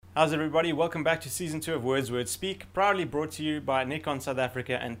How's everybody? Welcome back to season 2 of Words Speak, proudly brought to you by Nikon South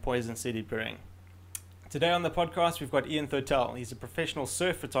Africa and Poison City Brewing. Today on the podcast we've got Ian Thotel. He's a professional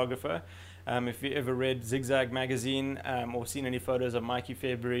surf photographer. If you ever read Zigzag magazine or seen any photos of Mikey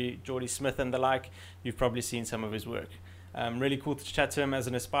February, Geordie Smith and the like, you've probably seen some of his work. Really cool to chat to him as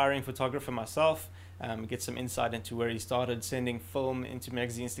an aspiring photographer myself. Get some insight into where he started sending film into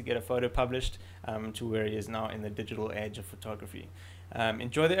magazines to get a photo published to where he is now in the digital age of photography.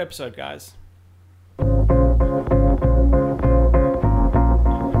 Enjoy the episode, guys.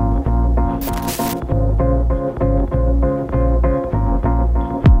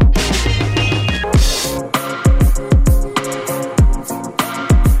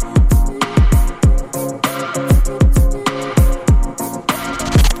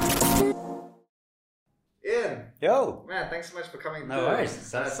 Yo! Man, thanks so much for coming. No worries.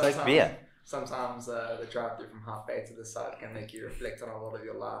 It's nice to be here. Sometimes the drive through from Half Bay to the side can make you reflect on a lot of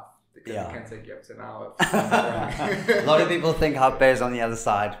your life because it can take you up to an hour. A lot of people think Half Bay is on the other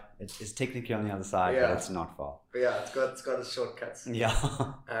side. It's technically on the other side, but it's not far. But yeah, it's got its shortcuts. Yeah.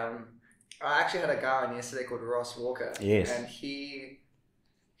 I actually had a guy on yesterday called Ross Walker. Yes. And he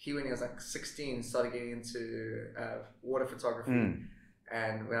when he was like 16 started getting into water photography.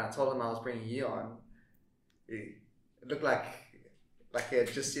 And when I told him I was bringing you on, it looked like he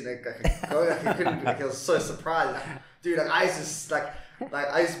had just seen a go. Like he couldn't. Like he was so surprised, dude. Like I used to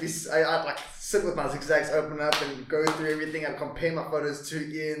I'd sit with my zigzags open up and go through everything. I'd compare my photos to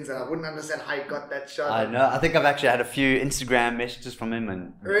Ian's, and I wouldn't understand how he got that shot. I know. I think I've actually had a few Instagram messages from him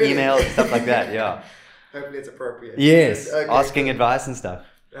and really? emails and stuff like that. Yeah. Hopefully it's appropriate. Yes. Okay, asking advice and stuff.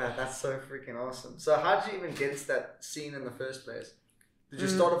 Yeah, that's so freaking awesome. So how did you even get into that scene in the first place? Did you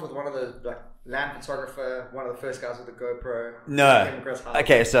start off with one of the land photographer, one of the first guys with a GoPro? No.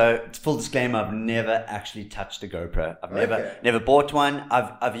 Okay, so full disclaimer: I've never actually touched a GoPro. I've never bought one.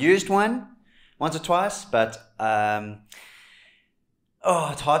 I've used one once or twice, but it's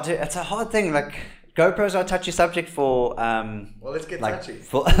hard to. It's a hard thing. Like GoPros are a touchy subject for well, let's get touchy.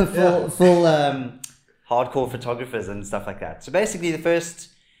 Full hardcore photographers and stuff like that. So basically, the first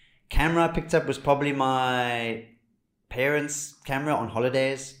camera I picked up was probably my parents' camera on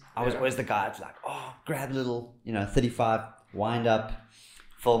holidays. I was always the guy that's like, grab a little, 35 wind up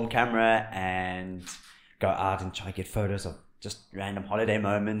film camera and go out and try to get photos of just random holiday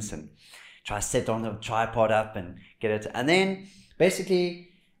moments and try to set on the tripod up and get it. And then basically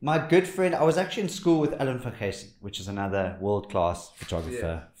my good friend, I was actually in school with Alan van Geysen, which is another world-class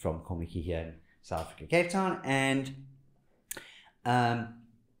photographer from Kommetjie here in South Africa, Cape Town. And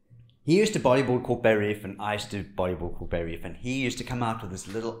he used to bodyboard Kalk Bay Reef and I used to bodyboard Kalk Bay Reef, and he used to come out with this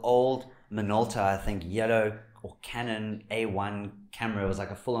little old Minolta, I think yellow or Canon A1 camera. It was like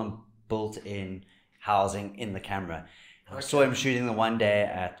a full-on built-in housing in the camera. I saw him shooting the one day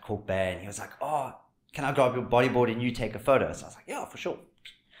at Kalk Bay and he was like, can I grab your bodyboard and you take a photo? So I was like, yeah, for sure.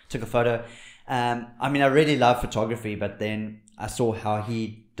 Took a photo. I really love photography, but then I saw how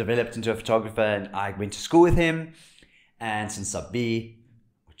he developed into a photographer and I went to school with him, and since sub B,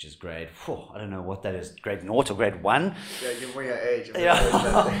 which is grade, I don't know what that is, grade 0 or grade 1. Yeah, give me your age.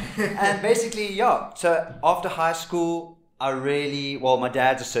 And basically, so after high school, my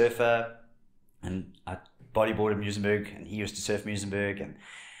dad's a surfer, and I bodyboarded Muizenberg, and he used to surf Muizenberg, and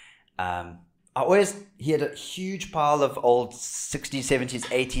he had a huge pile of old 60s, 70s,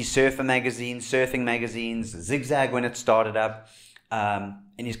 80s surfing magazines, Zigzag when it started up,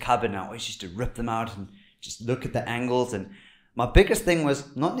 in his cupboard, and I always used to rip them out and just look at the angles. And my biggest thing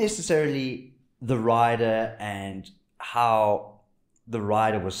was not necessarily the rider and how the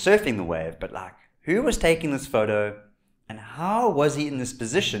rider was surfing the wave, but like who was taking this photo and how was he in this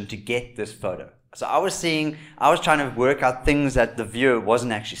position to get this photo. So I was trying to work out things that the viewer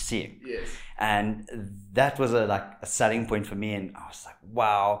wasn't actually seeing. Yes. And that was a selling point for me, and I was like,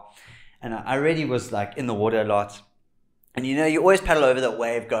 wow. And I really was like in the water a lot. And you always paddle over that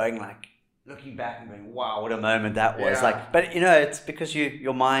wave going like, looking back and going, wow, what a moment that was. But it's because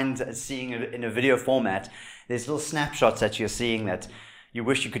your mind is seeing it in a video format. There's little snapshots that you're seeing that you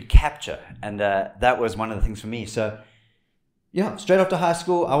wish you could capture. And that was one of the things for me. So straight after high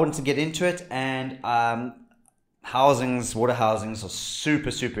school, I wanted to get into it. And water housings are super,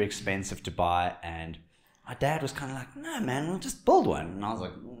 super expensive to buy. And my dad was kind of like, no, man, we'll just build one. And I was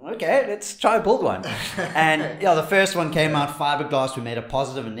like, okay, let's try to build one. And the first one came out fiberglass. We made a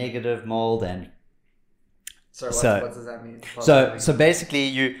positive and negative mold. And so what does that mean? So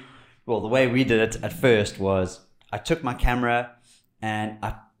basically the way we did it at first was I took my camera and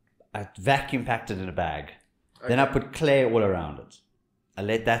I vacuum packed it in a bag. Okay. Then I put clay all around it. I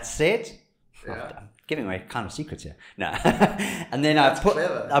let that set. giving away kind of secrets here. No. And then That's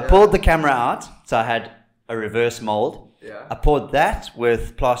clever, I pulled the camera out. So I had a reverse mold. Yeah. I poured that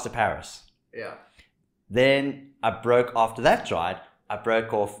with plaster Paris. Yeah. Then I broke, after that dried, I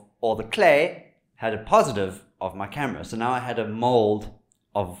broke off all the clay, had a positive of my camera. So now I had a mold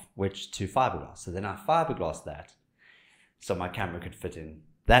of which to fiberglass. So then I fiberglassed that so my camera could fit in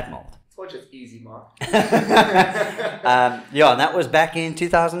that mold. It's just easy, Mark. And that was back in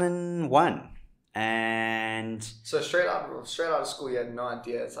 2001. And So straight out of school, you had no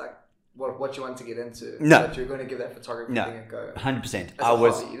idea. It's like what you wanted to get into. No. That you were going to give that photography No. thing a go. 100%. As a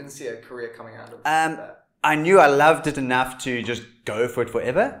hobby, you didn't see a career coming out of that. I knew I loved it enough to just go for it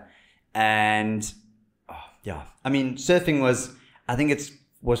forever. And I mean, surfing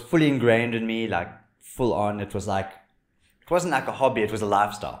was fully ingrained in me, like full on. It wasn't like a hobby, it was a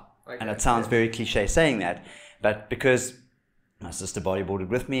lifestyle. Okay, And it sounds very cliche saying that, but because my sister bodyboarded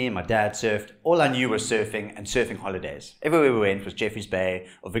with me and my dad surfed, all I knew was surfing and surfing holidays. Everywhere we went was Jeffreys Bay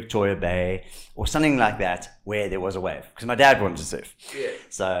or Victoria Bay or something like that where there was a wave, because my dad wanted to surf. Yeah.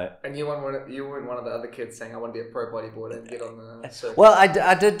 So, And you weren't one of the other kids saying, I want to be a pro bodyboarder and get on the surf. well, I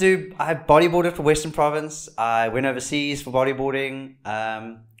bodyboarded for Western Province. I went overseas for bodyboarding.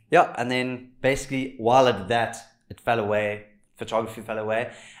 And then basically while I did that, it fell away. Photography fell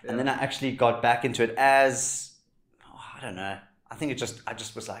away. And then I actually got back into it as, I don't know. I think I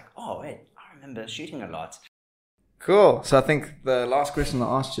just was like, oh wait, I remember shooting a lot. Cool. So I think the last question I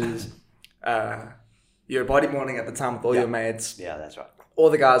asked you is, you're bodyboarding at the time with all your mates. Yeah, that's right.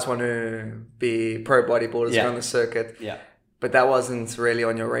 All the guys want to be pro bodyboarders, go on the circuit. Yeah. But that wasn't really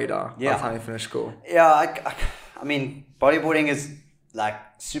on your radar by the time you finished school. Yeah, I mean, bodyboarding is like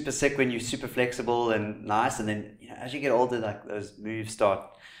super sick when you're super flexible and nice, and then as you get older, like those moves start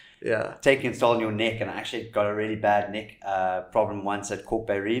taking its toll on your neck. And I actually got a really bad neck problem once at Cork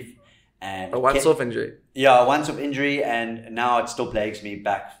Bay Reef, and a once-off injury. Yeah, a once-off injury, and now it still plagues me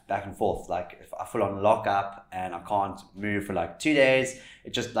back and forth. Like if I full on lock up and I can't move for like 2 days,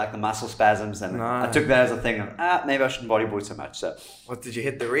 it's just like the muscle spasms, and I took that as a thing of maybe I shouldn't bodyboard so much. So what, did you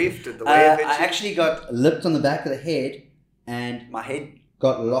hit the reef? Did the wave hit you? I actually got lipped on the back of the head, and my head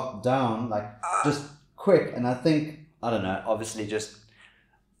got locked down just quick, and I think, I don't know, obviously just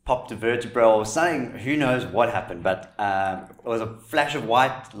popped a vertebra or something. Who knows what happened, but it was a flash of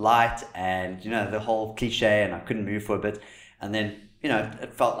white light, and the whole cliche, and I couldn't move for a bit, and then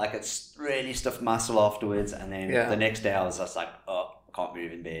it felt like it's really stiff muscle afterwards, and then the next day I was just like, oh, I can't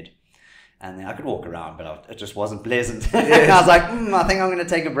move in bed. And then I could walk around, but it just wasn't pleasant. I was like, I think I'm going to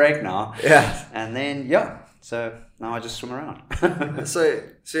take a break now. Yeah. And then so now I just swim around. So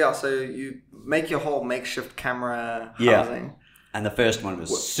you make your whole makeshift camera housing. Yeah. And the first one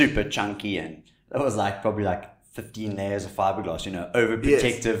was super chunky, and it was probably 15 layers of fiberglass,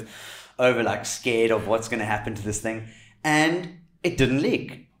 overprotective, over scared of what's going to happen to this thing. And it didn't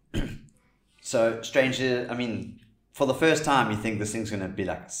leak. So strangely, I mean, for the first time you think this thing's going to be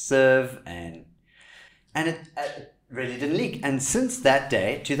like a sieve, and it really didn't leak. And since that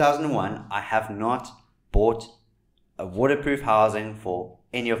day, 2001, I have not bought a waterproof housing for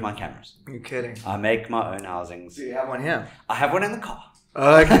any of my cameras. You're kidding. I make my own housings. Do you have one here? I have one in the car.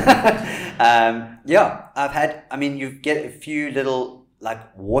 Oh, okay. You get a few little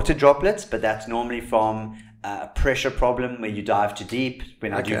water droplets, but that's normally from a pressure problem where you dive too deep.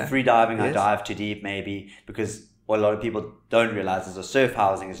 When I do free diving, I dive too deep, maybe, because what a lot of people don't realize is a surf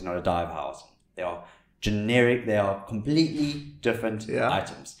housing is not a dive housing. They are generic, they are completely different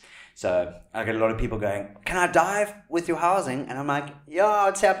items. So I get a lot of people going, can I dive with your housing? And I'm like, yeah,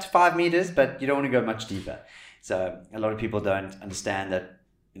 I'd say up to 5 meters, but you don't want to go much deeper. So a lot of people don't understand that,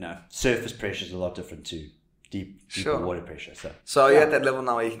 surface pressure is a lot different to deeper water pressure. So are you at that level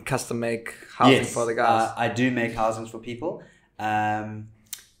now where you can custom make housing for the guys? I do make housings for people.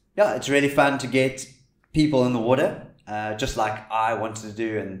 It's really fun to get people in the water, just like I wanted to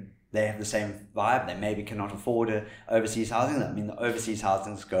do, and they have the same vibe. They maybe cannot afford a overseas housing. I mean, the overseas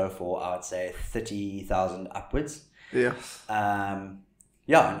housings go for, I would say, 30,000 upwards. Yeah. And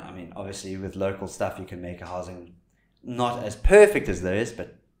I mean, obviously with local stuff, you can make a housing not as perfect as theirs,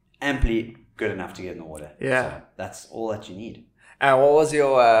 but amply good enough to get in the water. Yeah. So that's all that you need. And what was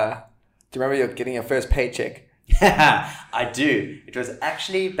your, do you remember you getting your first paycheck? I do. It was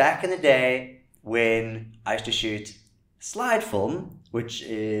actually back in the day when I used to shoot slide film, which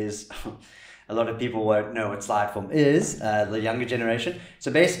is, a lot of people won't know what slide film is, the younger generation. So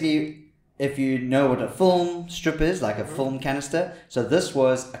basically, if you know what a film strip is, like a film canister, so this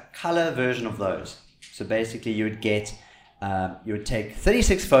was a color version of those. So basically you would get, you would take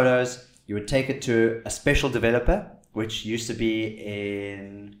 36 photos, you would take it to a special developer, which used to be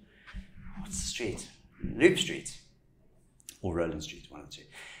in, what's the street? Loop Street or Roland Street, one of the two.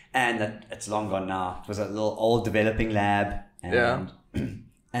 And it's long gone now. It was a little old developing lab, and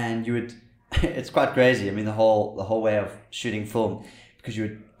and you would. It's quite crazy. I mean, the whole way of shooting film, because you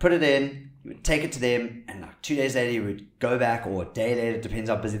would put it in, you would take it to them, and like 2 days later you would go back, or a day later, depends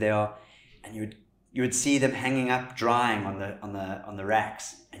how busy they are, and you would see them hanging up, drying on the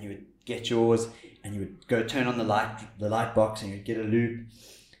racks, and you would get yours, and you would go turn on the light box, and you'd get a loop,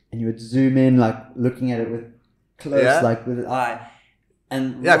 and you would zoom in, like looking at it with close, like with an eye.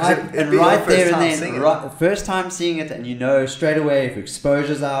 And right there and then, first time seeing it, and you know straight away if your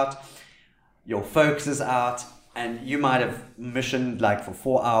exposure's out, your focus is out, and you might have missioned like for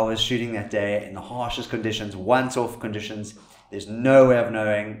 4 hours shooting that day in the harshest conditions, once-off conditions. There's no way of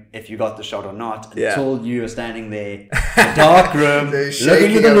knowing if you got the shot or not until you are standing there in a dark room,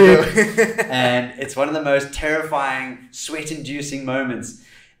 looking at the loop, and it's one of the most terrifying, sweat-inducing moments.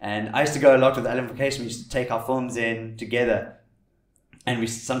 And I used to go a lot with Alan Vacation. We used to take our films in together, and we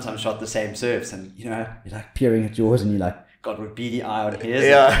sometimes shot the same surfs, and you know, you're like peering at yours, and you're like, God, with beady eye on his.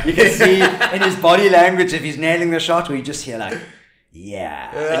 Yeah. You can see in his body language if he's nailing the shot, where you just hear like, and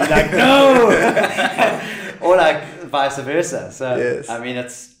you're like, no! Or like vice versa. So, I mean,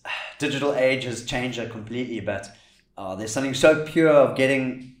 it's digital age has changed it completely, but there's something so pure of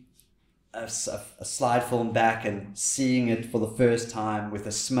getting a slide film back and seeing it for the first time with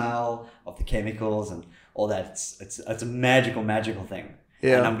the smell of the chemicals and all that. It's a magical thing.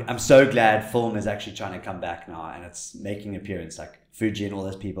 Yeah. And I'm so glad film is actually trying to come back now, and it's making an appearance. Like Fuji and all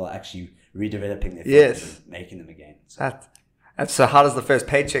those people are actually redeveloping their films and making them again. So how does the first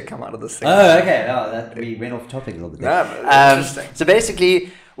paycheck come out of this thing? Oh, okay. We went off topic a little bit there. Interesting. So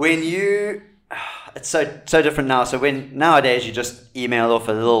basically, when you... It's so different now. So when nowadays you just email off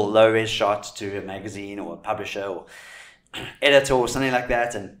a little low-res shot to a magazine or a publisher or editor or something like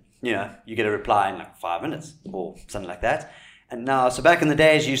that, and you know, you get a reply in like 5 minutes or something like that. And now, so back in the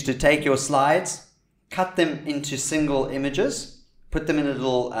days, you used to take your slides, cut them into single images, put them in a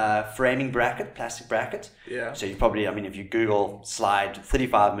little framing bracket, plastic bracket. Yeah. So you probably, I mean, if you Google slide,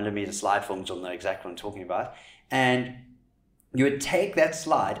 35mm slide films, you'll know exactly what I'm talking about. And you would take that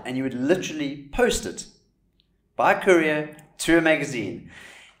slide and you would literally post it by courier to a magazine.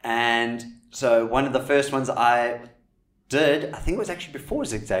 And so one of the first ones I did, I think it was actually before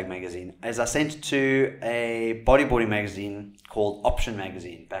Zigzag magazine, is I sent it to a bodyboarding magazine called Option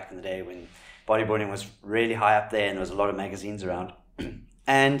magazine back in the day when bodyboarding was really high up there and there was a lot of magazines around.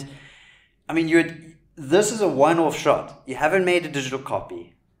 And I mean, this is a one-off shot. You haven't made a digital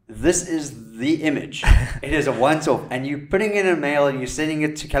copy. This is the image. It is a once-off, and you're putting it in a mail and you're sending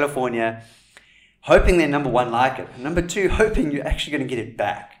it to California, hoping they number one like it, number two, hoping you're actually going to get it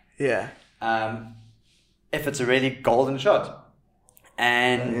back. Yeah. If it's a really golden shot.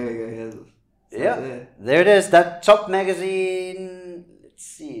 And there it is, that top magazine. Let's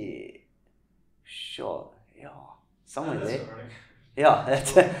see, somewhere there. Yeah,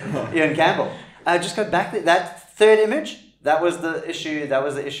 that's Ian Campbell. Just go back there. That third image, that was the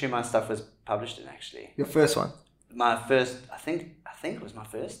issue my stuff was published in, actually. Your first one? My first, I think it was my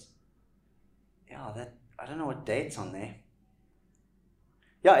first. Yeah, I don't know what date's on there.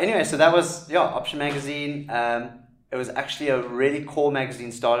 Yeah, anyway, so that was, Option magazine. It was actually a really cool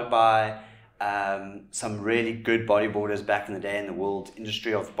magazine started by some really good bodyboarders back in the day in the world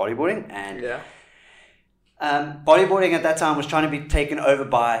industry of bodyboarding. And bodyboarding at that time was trying to be taken over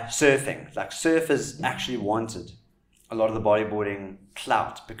by surfing. Like, surfers actually wanted a lot of the bodyboarding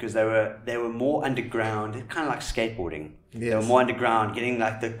clout because they were more underground, kind of like skateboarding. Yes. They were more underground, getting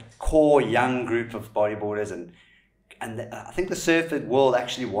like the core young group of bodyboarders, and I think the surfer world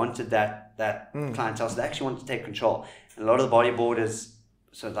actually wanted that clientele, so they actually wanted to take control. And a lot of the bodyboarders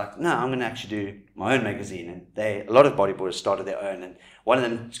sort of like, no, I'm going to actually do my own magazine. And a lot of bodyboarders started their own, and one of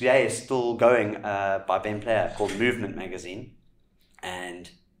them today is still going by Ben Player, called Movement Magazine. And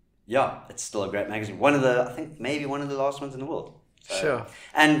yeah, it's still a great magazine. I think maybe one of the last ones in the world. So, sure.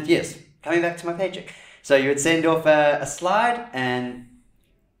 And yes, coming back to my paycheck. So you would send off a slide, and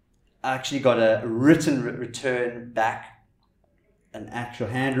I actually got a written return back, an actual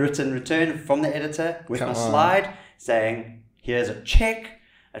handwritten return from the editor with my slide saying, here's a check.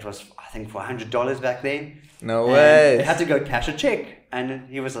 It was, I think, for $100 back then. No way. It had to go cash a check. And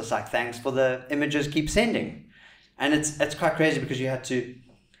he was just like, thanks for the images, keep sending. And it's quite crazy because you had to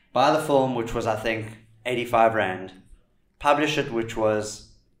buy the film, which was, I think, 85 Rand, publish it, which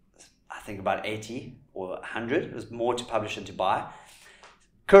was, I think, about 80 or 100. It was more to publish than to buy.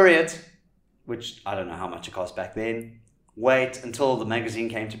 Courier it, which I don't know how much it cost back then. Wait until the magazine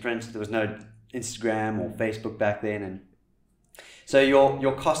came to print. There was no Instagram or Facebook back then, and so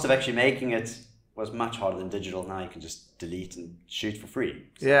your cost of actually making it was much harder than digital. Now you can just delete and shoot for free.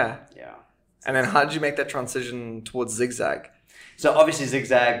 So, Yeah. yeah. And then how did you make that transition towards Zigzag? So obviously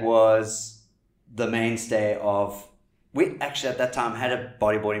Zigzag was the mainstay of... We actually at that time had a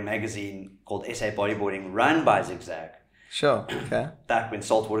bodyboarding magazine called SA Bodyboarding run by Zigzag. Sure. Okay. Back when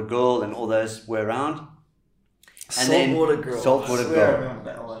Saltwater Girl and all those were around. And Saltwater Girl. Saltwater I swear I Girl. remember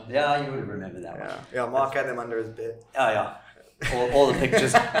that one. Yeah, you would remember that one. Yeah. Mark had them under his bed. Oh yeah, all the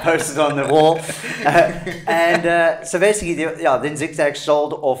pictures posted on the wall, so basically, then Zigzag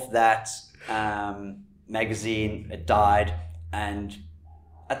sold off that magazine. It died, and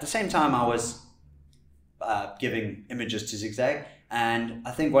at the same time, I was giving images to Zigzag, and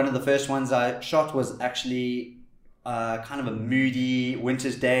I think one of the first ones I shot was actually kind of a moody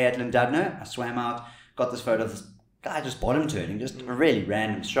winter's day at Llandudno. I swam out, got this photo of this guy just bottom turning, just a really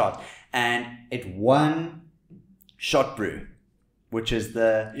random shot, and it won Shot Brew, which is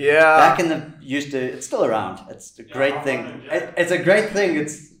the back in the it's still around. It's a great thing. It's a great thing.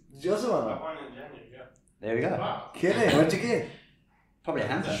 It's Just one. One in January, yeah. there we go. Wow. Kidding. What'd you get? Probably a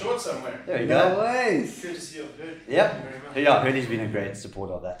It's hamper. short somewhere. There you No go. ways. Good to see your hood. Yep. Thank you very much. Yeah, Hoodie's been a great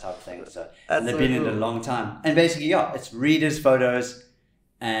supporter of that type of thing. So and they've so been in it a cool. long time. And basically, it's readers' photos,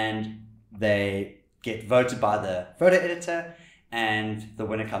 and they get voted by the photo editor, and the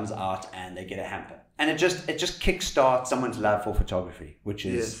winner comes out, and they get a hamper. And it just kickstarts someone's love for photography, which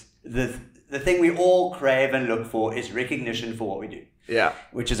is the thing we all crave and look for is recognition for what we do. Yeah.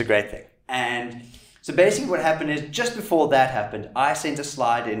 Which is a great thing. And so basically what happened is just before that happened, I sent a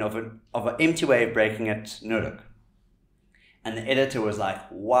slide in of an empty wave breaking at Nuruk. And the editor was like,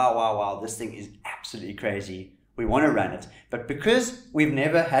 wow, this thing is absolutely crazy. We want to run it. But because we've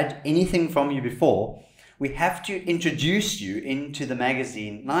never had anything from you before, we have to introduce you into the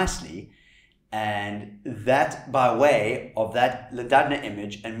magazine nicely. And that, by way of that Llandudno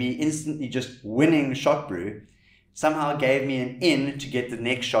image and me instantly just winning Shot Brew, somehow gave me an in to get the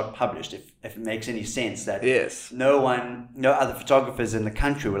next shot published, if it makes any sense. That no other photographers in the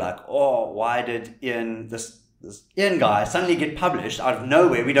country were like, oh, why did Ian, this Ian guy suddenly get published out of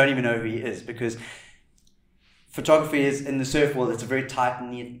nowhere? We don't even know who he is, because photography is, in the surf world, it's a very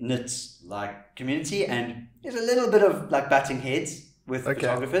tight-knit like community, and there's a little bit of like butting heads with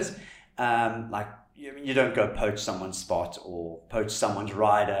photographers. Like you don't go poach someone's spot or poach someone's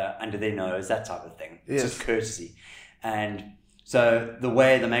rider under their nose, that type of thing. It's just courtesy. And so the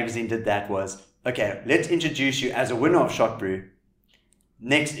way the magazine did that was, okay, let's introduce you as a winner of Shot Brew.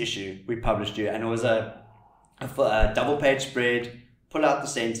 Next issue, we published you, and it was a double page spread, pull out the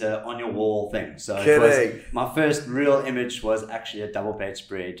center on your wall thing. So it was, my first real image was actually a double page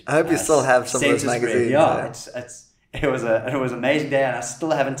spread. I hope you still have some of those magazines. Yeah, it was an amazing day, and I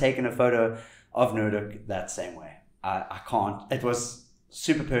still haven't taken a photo of Nuruk that same way. I can't. It was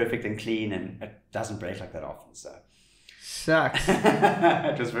super perfect and clean, and it doesn't break like that often. So shucks.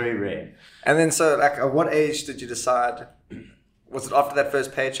 It was very rare. And then, so like, at what age did you decide? Was it after that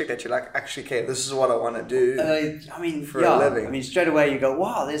first paycheck that you're like, actually, okay, this is what I want to do? For a living. I mean, straight away you go,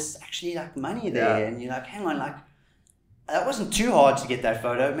 wow, there's actually like money there, and you're like, hang on, like, that wasn't too hard to get that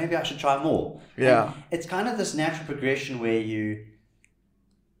photo. Maybe I should try more. Yeah. And it's kind of this natural progression where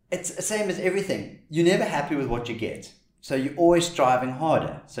it's the same as everything. You're never happy with what you get. So you're always striving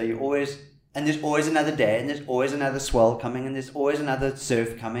harder. So and there's always another day, and there's always another swell coming, and there's always another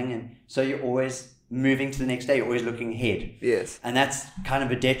surf coming. And so you're always moving to the next day. You're always looking ahead. Yes. And that's kind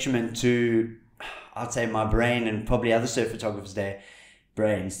of a detriment to, I'd say, my brain and probably other surf photographers'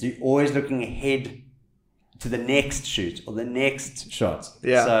 brains. You're always looking ahead to the next shoot or the next shot.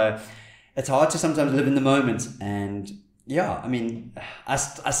 Yeah. So it's hard to sometimes live in the moment. And yeah, I mean, I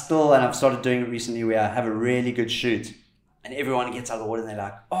still, and I've started doing it recently, where I have a really good shoot and everyone gets out of the water and they're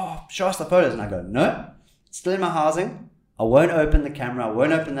like, oh, show us the photos. And I go, no, it's still in my housing. I won't open the camera. I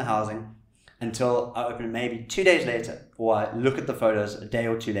won't open the housing until I open it maybe 2 days later, or I look at the photos a day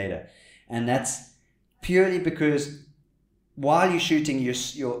or two later. And that's purely because while you're shooting,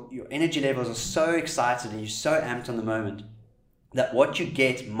 your energy levels are so excited and you're so amped on the moment that what you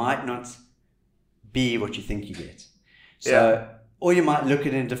get might not be what you think you get. So, or you might look at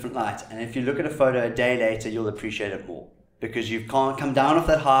it in a different light. And if you look at a photo a day later, you'll appreciate it more, because you can't come down off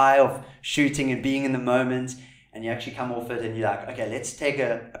that high of shooting and being in the moment, and you actually come off it and you're like, okay, let's take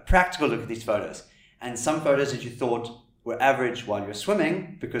a practical look at these photos. And some photos that you thought were average while you're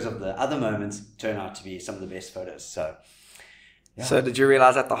swimming because of the other moments turn out to be some of the best photos. So, yeah. So did you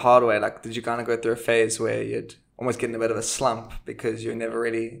realize that the hard way? Like, did you kind of go through a phase where you'd almost get in a bit of a slump because you're never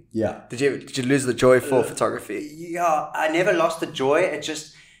really... Yeah. Did you lose the joy for photography? Yeah, I never lost the joy. It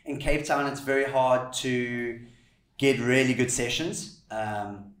just, in Cape Town, it's very hard to get really good sessions.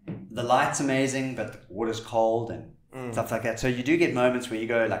 the light's amazing, but the water's cold and stuff like that. So you do get moments where you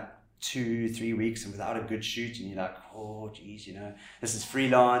go like 2-3 weeks and without a good shoot, and you're like, oh geez, you know, this is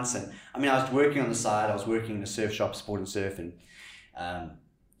freelance. And I mean, I was working on the side. I was working in a surf shop, Sport and Surf, in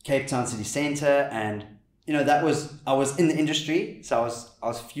Cape Town City Centre, and you know, I was in the industry, so I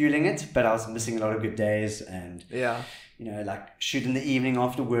was fueling it, but I was missing a lot of good days, and you know, like shoot in the evening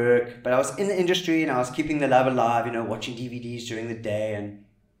after work. But I was in the industry and I was keeping the love alive, you know, watching DVDs during the day,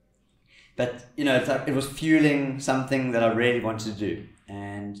 but you know, it's like it was fueling something that I really wanted to do.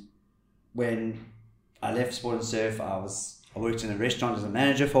 And when I left Sport and Surf, I worked in a restaurant as a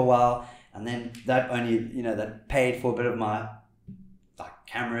manager for a while, and then that only, you know, that paid for a bit of my like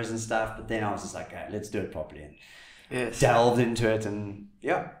cameras and stuff. But then I was just like, okay, let's do it properly, and delved into it, and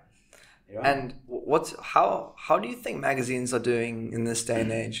yeah. And how do you think magazines are doing in this day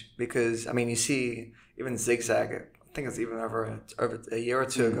and age? Because I mean, you see even Zigzag, I think it's even over a year or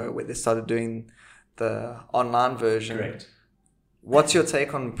two ago, where they started doing the online version. Correct. What's your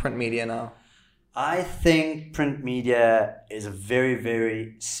take on print media now? I think print media is a very,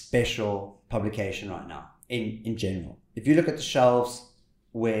 very special publication right now in general. If you look at the shelves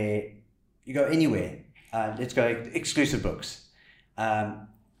where you go anywhere, let's go exclusive books,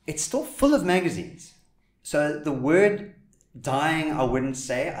 it's still full of magazines. So the word dying, I wouldn't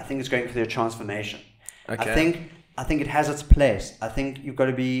say. I think it's going through a transformation. Okay. I think it has its place. I think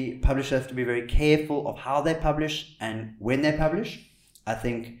publishers have to be very careful of how they publish and when they publish. I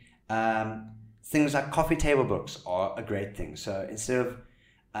think things like coffee table books are a great thing. So instead of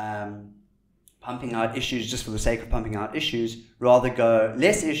pumping out issues just for the sake of pumping out issues, rather go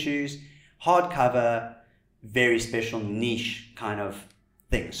less issues, hardcover, very special niche kind of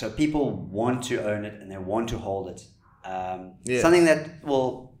thing. So people want to own it and they want to hold it. Something that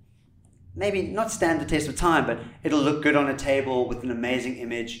will maybe not stand the test of time, but it'll look good on a table with an amazing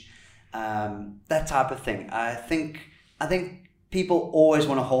image, that type of thing. I think people always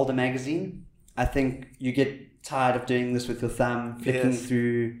want to hold a magazine. I think you get tired of doing this with your thumb, flicking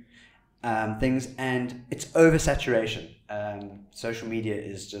through things, and it's oversaturation. Social media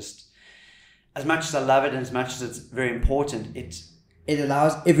is just, as much as I love it and as much as it's very important, it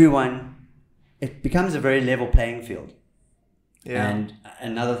allows everyone, it becomes a very level playing field. Yeah. And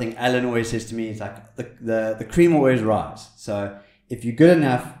another thing Alan always says to me is like the cream will always rise. So if you're good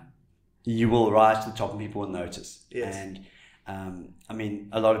enough, you will rise to the top and people will notice. Yes. And I mean,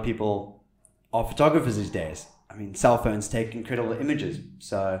 a lot of people are photographers these days. I mean, cell phones take incredible images.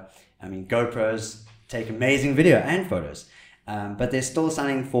 So, I mean, GoPros take amazing video and photos. But there's still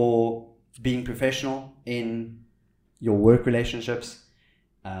something for being professional in your work relationships,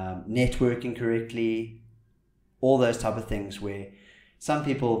 networking correctly, all those type of things where some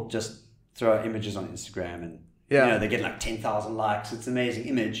people just throw out images on Instagram and you know, they get like 10,000 likes. It's an amazing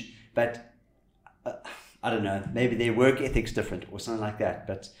image, but I don't know, maybe their work ethic's different or something like that.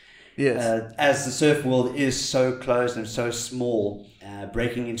 But as the surf world is so closed and so small,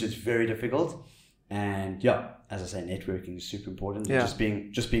 breaking into it's very difficult. And as I say, networking is super important. Yeah.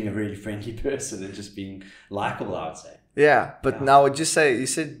 Just being a really friendly person and just being likable, I would say. Yeah, but now would you say, you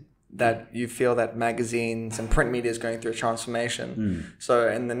said that you feel that magazines and print media is going through a transformation. So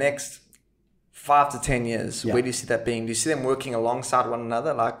in the next 5 to 10 years, where do you see that being? Do you see them working alongside one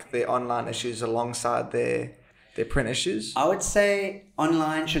another, like their online issues alongside their print issues? I would say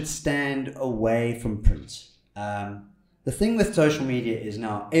online should stand away from print. The thing with social media is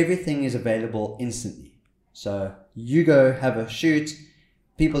now everything is available instantly. So you go have a shoot,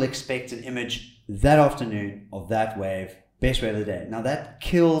 people expect an image that afternoon of that wave, best wave of the day. Now that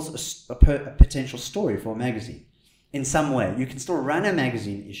kills a potential story for a magazine. In some way, you can still run a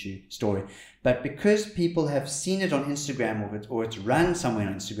magazine issue story, but because people have seen it on Instagram or it's run somewhere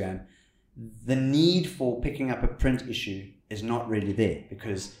on Instagram, the need for picking up a print issue is not really there,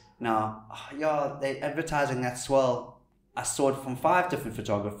 because now, they're advertising that swell. I saw it from 5 different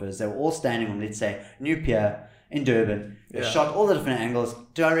photographers. They were all standing on, let's say, New Pier in Durban. They shot all the different angles.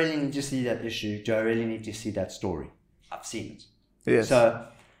 Do I really need to see that issue? Do I really need to see that story? I've seen it. Yes. So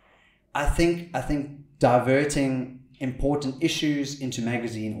I think diverting important issues into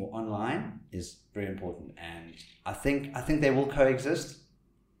magazine or online is very important, and I think they will coexist.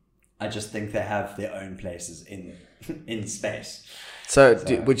 I just think they have their own places in space. So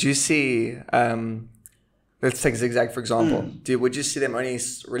would you see? Let's take Zigzag for example. Would you see them only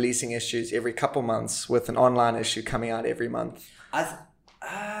releasing issues every couple months with an online issue coming out every month?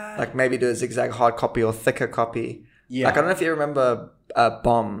 Like maybe do a Zigzag hard copy or thicker copy. Yeah. Like I don't know if you remember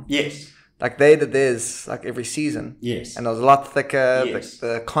Bomb. Yes. Like they did theirs like every season. Yes. And it was a lot thicker. Yes.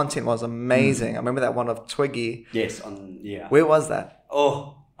 The content was amazing. I remember that one of Twiggy. Yes. Where was that?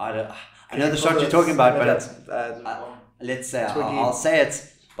 Oh, I know the shot you're talking about, but it's, bomb. let's say Twiggy. I'll say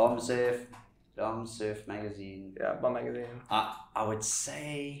it's Bomb Surf magazine. Yeah, Bomb magazine. I would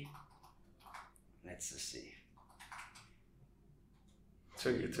say, let's just see.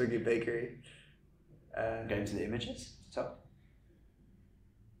 Twiggy Bakery. Going to the images. So.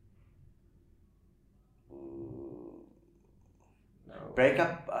 No. Break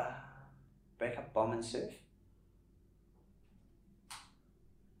up Bomb and Surf.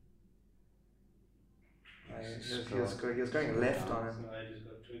 He was going left on it.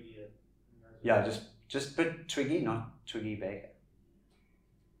 Yeah, just put Twiggy, not Twiggy Baker.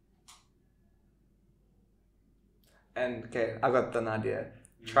 And okay, I got an idea.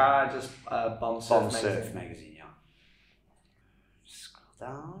 Try just Bomb Bomb Surf Surf magazine. magazine, yeah. Scroll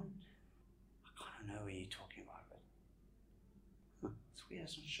down. I kind of know where you're talking about, but it's weird.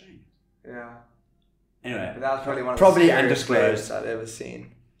 It's not showing. Yeah. Anyway, But that was probably one of Probably the scariest undisclosed. waves I've ever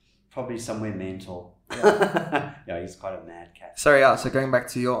seen. probably somewhere mental. Yeah, he's quite a mad cat. Sorry, yeah. So going back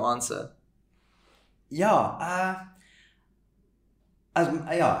to your answer. Yeah, as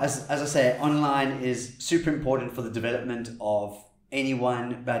I say, online is super important for the development of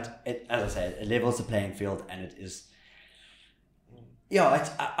anyone, but as I say, it levels the playing field, and it is. Yeah,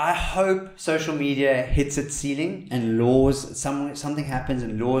 I hope social media hits its ceiling and something happens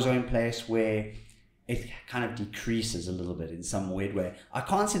and laws are in place where it kind of decreases a little bit in some weird way. I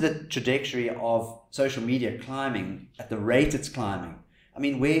can't see the trajectory of social media climbing at the rate it's climbing. I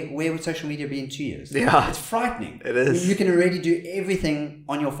mean, where would social media be in 2 years? Yeah. It's frightening. It is. I mean, you can already do everything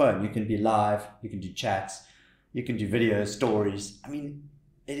on your phone. You can be live, you can do chats, you can do videos, stories. I mean,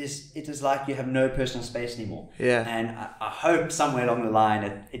 it is like you have no personal space anymore. Yeah. And I hope somewhere along the line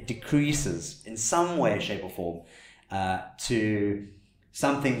it decreases in some way, shape or form to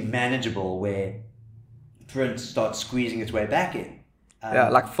something manageable where print starts squeezing its way back in. Yeah,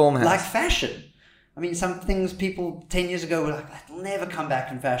 like film has. Like fashion. I mean, some things people 10 years ago were like, that'll never come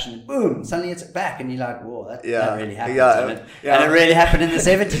back in fashion. And boom, suddenly it's back. And you're like, whoa, that really happened. Yeah, And, yeah. and it really happened in the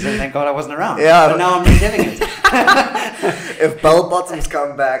 70s. And thank God I wasn't around. Yeah. But now I'm reliving it. If bell bottoms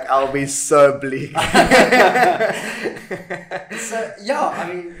come back, I'll be so bleak. So, yeah,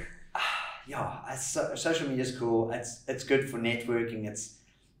 I mean, social media is cool. It's good for networking.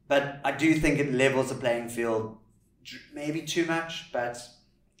 But I do think it levels the playing field maybe too much, but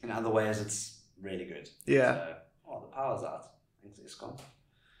in other ways it's really good. Yeah. So, the power's out. Thanks, ESCOM.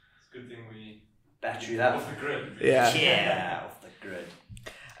 It's a good thing we Battery that. off the grid. Yeah. Off the grid.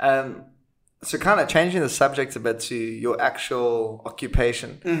 So kind of changing the subject a bit to your actual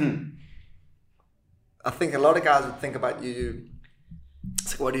occupation. Mm-hmm. I think a lot of guys would think about you.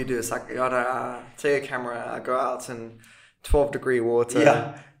 It's like, what do you do? It's like, you gotta take a camera, go out in 12-degree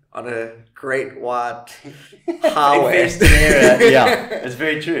water on a great white highway. Yeah, it's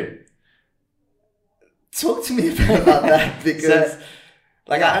very true. Talk to me about that because,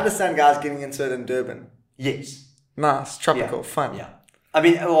 I yeah. understand guys getting into it in Durban. Yes. Nice, tropical, fun. Yeah. I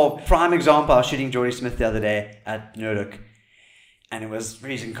mean, prime example, I was shooting Geordie Smith the other day at Nurduk, and it was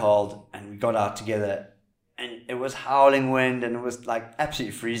freezing cold, and we got out together, and it was howling wind, and it was like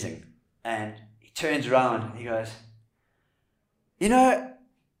absolutely freezing. And he turns around and he goes,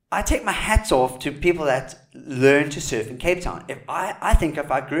 I take my hats off to people that learn to surf in Cape Town. I think if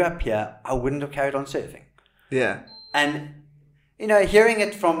I grew up here, I wouldn't have carried on surfing. Yeah. And, hearing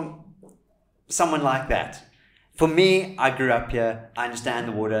it from someone like that, for me, I grew up here, I understand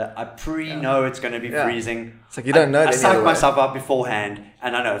the water, I know it's going to be freezing. It's like you don't know I any psych other way. myself up beforehand,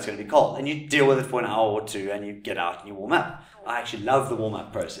 and I know it's going to be cold. And you deal with it for an hour or two, and you get out and you warm up. I actually love the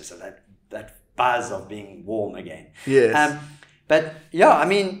warm-up process of that buzz of being warm again. Yes. But yeah, I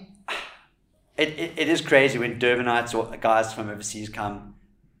mean, it is crazy when Durbanites or guys from overseas come.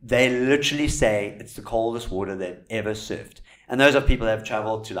 They literally say it's the coldest water they've ever surfed. And those are people that have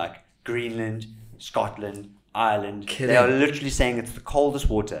traveled to like Greenland, Scotland, Ireland. Kidding. They are literally saying it's the coldest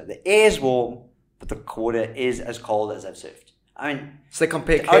water. The air is warm, but the water is as cold as I've surfed. I mean, So they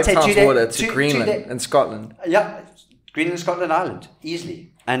compare I would Cape say Town's 2 days- water to 2 Greenland days. and Scotland. yeah, Greenland, Scotland, Ireland,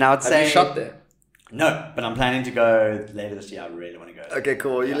 easily. And I would Have say you shot there? No, but I'm planning to go later this year. I really want to go. Okay,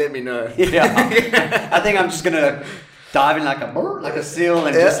 cool. You let me know. Yeah, I think I'm just gonna dive in like a seal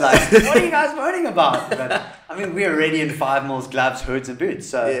and just like, what are you guys moaning about? But I mean, we're already in 5 mils, gloves, hoods, and boots.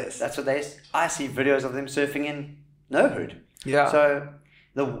 So Yes. that's what I see videos of them surfing in no hood. Yeah. So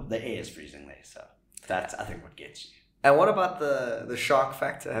the air is freezing there. So that's I think what gets you. And what about the shark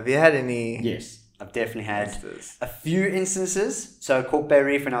factor? Have you had any? Yes, I've definitely had instances? a few instances. So Cork Bay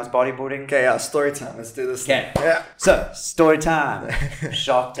Reef when I was bodyboarding. Okay, yeah, story time. Let's do this. Okay. Yeah. So, story time.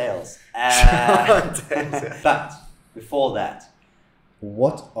 Shark Tales. Shark Tales, yeah. But before that,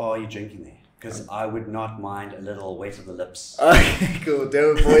 what are you drinking there? Because I would not mind a little wet of the lips. Okay, cool.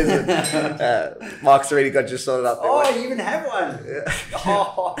 Devil Poison. Mark's already got you sorted out there. Oh, you even have one. Yeah.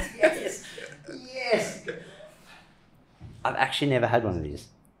 Oh, yes. Yes. I've actually never had one of these.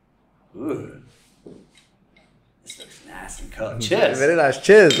 Ooh. This looks nice and cool. Cheers. Very nice.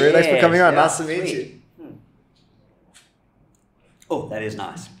 Cheers. Very nice for coming on. Yeah, Nice to meet sweet. you. Oh, that is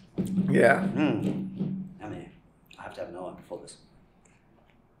nice. Yeah. I mean, I have to have another one before this.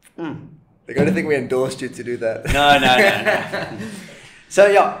 They're going to think we endorsed you to do that. No. So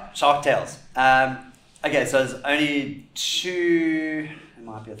yeah, Shark Tales. Okay, so there's only two, it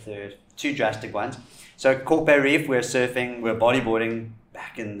might be a third, two drastic ones. So Cork Bay Reef, we were surfing, we were bodyboarding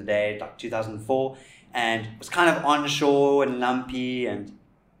back in the day, like 2004, and it was kind of onshore and lumpy, and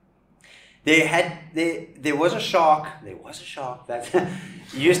there was a shark that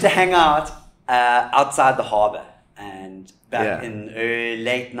used to hang out outside the harbour, and back in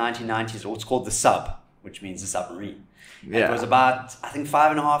late 1990s, what's called the sub, which means the submarine. And it was about, I think,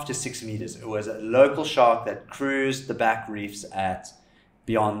 5.5 to 6 meters. It was a local shark that cruised the back reefs at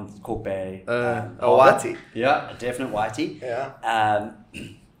beyond Cork Bay. A whitey. Yeah, a definite whitey. Yeah.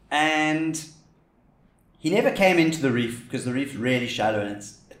 And he never came into the reef because the reef's really shallow, and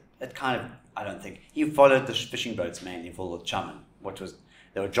it kind of, I don't think, he followed the fishing boats mainly for the chum,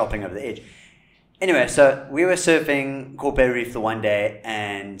 they were dropping over the edge. Anyway, so we were surfing Cork Bay Reef the one day,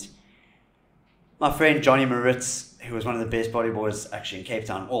 and my friend Johnny Maritz, who was one of the best bodyboarders actually in Cape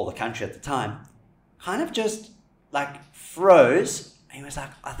Town, all the country at the time, kind of just like froze. And he was like,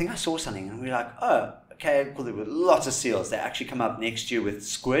 I think I saw something. And we were like, oh, okay, cool. There were lots of seals. They actually come up next to you with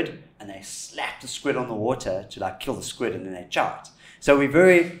squid, and they slap the squid on the water to like kill the squid, and then they chow it. So we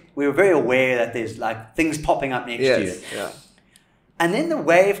were very aware that there's like things popping up next to you. Yeah. And then the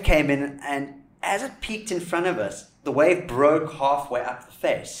wave came in, and as it peaked in front of us, the wave broke halfway up the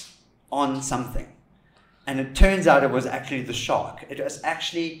face on something. And it turns out it was actually the shark. It was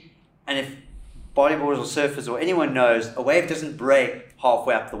actually, and if bodyboarders or surfers or anyone knows, a wave doesn't break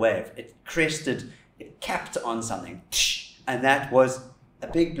halfway up the wave. It crested, it capped on something. And that was a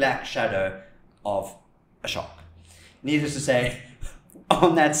big black shadow of a shark. Needless to say,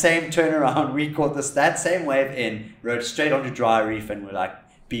 on that same turnaround, we caught that same wave in, rode straight onto dry reef, and were like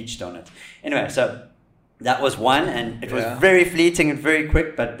beached on it. Anyway, so that was one, and it was very fleeting and very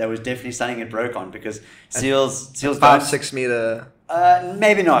quick, but there was definitely something it broke on, because seals 5-6 meter.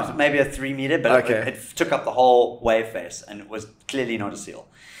 Maybe not, maybe a 3 meter, but Okay. it took up the whole wave face, and it was clearly not a seal.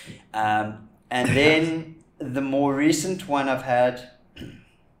 And then the more recent one I've had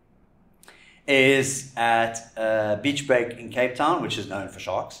is at Beach Break in Cape Town, which is known for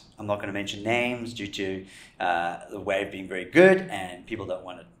sharks. I'm not going to mention names due to the wave being very good, and people don't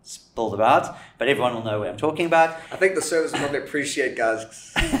want to spill about, but everyone will know what I'm talking about. I think the service will probably appreciate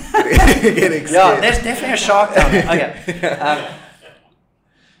guys getting scared. Yeah, there's definitely a shark down there.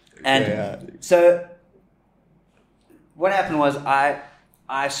 Okay. So what happened was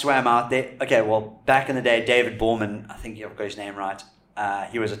I swam out there. Okay, well, back in the day, David Borman, I think you've got his name right,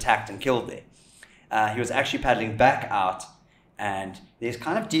 he was attacked and killed there. He was actually paddling back out, and there's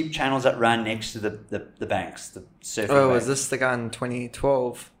kind of deep channels that run next to the banks, the surfing banks. Was this the guy in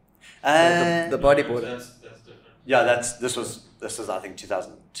 2012? The bodyboarder. That's different. Yeah, this was I think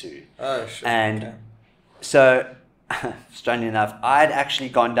 2002. Oh, sure. And so, strangely enough, I'd actually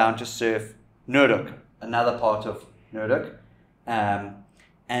gone down to surf Nurduk, another part of Nurduk,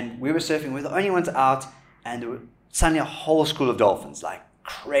 and we were surfing. We were the only ones out, and there were suddenly a whole school of dolphins, like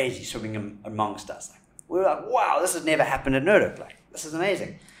crazy, swimming amongst us. Like, we were like, wow, this has never happened at Nurduk. Like, this is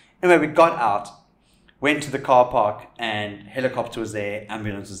amazing. Anyway, we got out, went to the car park, and helicopter was there,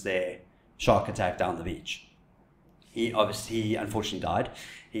 ambulance was there, shark attack down the beach. He unfortunately died.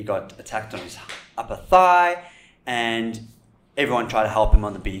 He got attacked on his upper thigh, and everyone tried to help him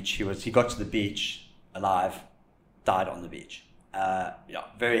on the beach. He got to the beach alive, died on the beach.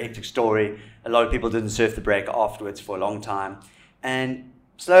 Very hectic story. A lot of people didn't surf the break afterwards for a long time, and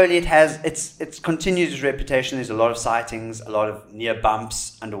slowly it's continued its reputation. There's a lot of sightings, a lot of near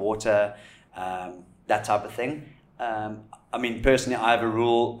bumps underwater, that type of thing. I mean, personally, I have a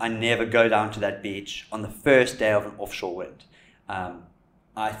rule: I never go down to that beach on the first day of an offshore wind.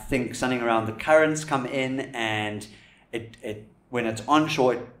 I think something around the currents come in, and it when it's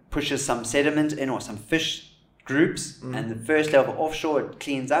onshore, it pushes some sediment in or some fish groups, and the first day of offshore, it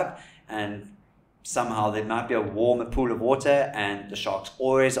cleans up, and somehow there might be a warmer pool of water, and the sharks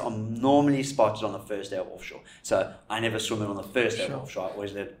always are normally spotted on the first day of offshore. So I never swim in on the first day of offshore. I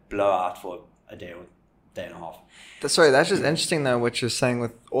always let it blow out for a day or day and a half. Sorry, that's just interesting though what you're saying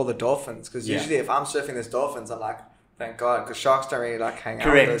with all the dolphins, because usually if I'm surfing these dolphins, I'm like, Thank God, because sharks don't really like hang out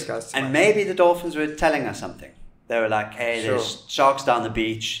Correct. with those guys too And much. maybe the dolphins were telling us something. They were like, hey, there's sharks down the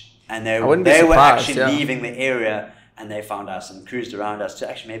beach, and they were surprised, actually leaving the area, and they found us and cruised around us to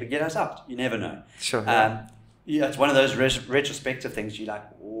actually maybe get us out. You never know. Sure. Yeah, it's one of those retrospective things. You're like,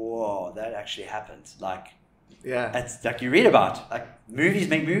 whoa, that actually happened. Like, Yeah. it's like you read about, like movies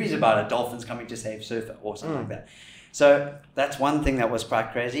make movies about it. Dolphins coming to save surfer or something like that. So that's one thing that was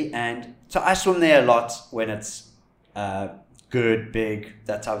quite crazy. And so I swim there a lot when it's good, big,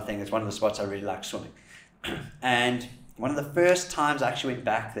 that type of thing. It's one of the spots I really like swimming. And one of the first times I actually went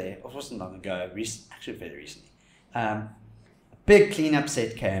back there, it wasn't long ago, actually very recently, a big cleanup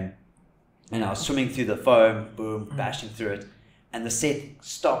set came, and I was swimming through the foam, boom, bashing through it, and the set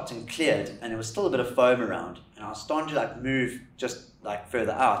stopped and cleared, and there was still a bit of foam around, and I was starting to like move just like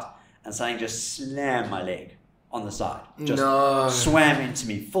further out, and something just slammed my leg on the side, just swam into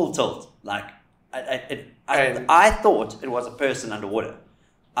me full tilt, like I thought it was a person underwater.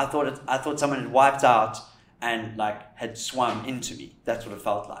 I thought someone had wiped out and like had swum into me. That's what it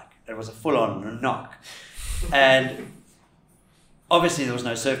felt like. It was a full-on knock, and obviously there was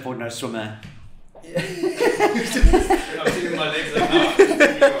no surfboard, no swimmer. I'm seeing my legs up now.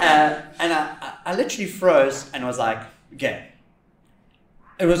 And I literally froze and was like, okay.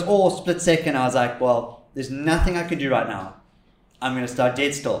 It was all split second. I was like, well, there's nothing I can do right now. I'm going to start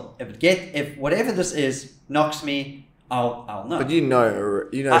dead still. If whatever this is knocks me, I'll know. But you know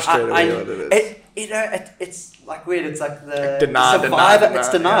straight away what it is. It's like weird. It's like the Denial. It's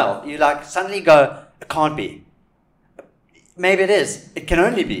denial. You like suddenly go, it can't be. Maybe it is. It can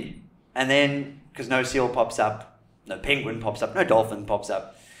only be. And then, because no seal pops up, no penguin pops up, no dolphin pops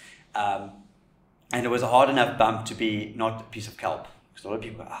up. And it was a hard enough bump to be not a piece of kelp. Because a lot of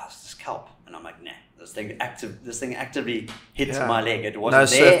people go, it's this kelp. And I'm like, nah, this thing actively hits my leg. It wasn't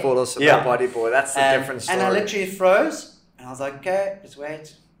there. No surfboard or no bodyboard. That's a different story. And I literally froze. And I was like, okay, just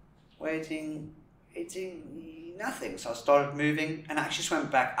waiting, nothing. So I started moving, and I actually swam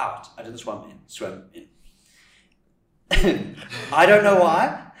back out. I didn't swim in. I don't know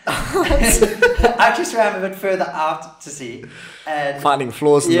why. I actually swam a bit further out to sea. And finding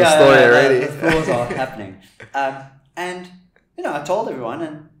flaws in the story already. The flaws are happening. And, I told everyone,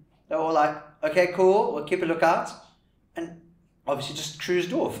 and they were all like, okay, cool, we'll keep a lookout. And obviously just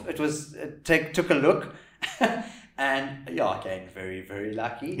cruised off. Took a look. And again, very, very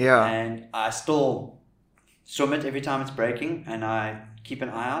lucky. Yeah. And I still swim it every time it's breaking, and I keep an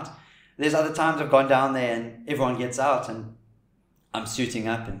eye out. There's other times I've gone down there and everyone gets out and I'm suiting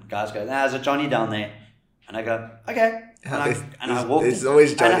up and guys go, there's a Johnny down there. And I go, okay. And I walk. There's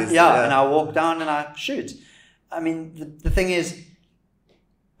always Johnnies. And I walk down and I shoot. I mean, the thing is,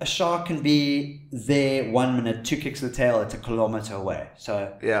 a shark can be there 1 minute, 2 kicks of the tail, it's a kilometer away.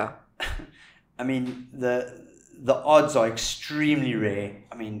 So, yeah. I mean, the odds are extremely rare.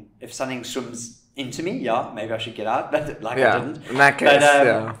 I mean, if something swims into me, maybe I should get out, but I didn't. In that case,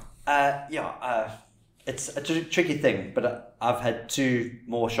 it's a tricky thing, but I've had 2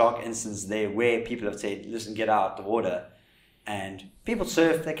 more shark incidents there where people have said, listen, get out the water. And people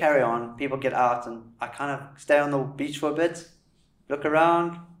surf, they carry on, people get out, and I kind of stay on the beach for a bit, look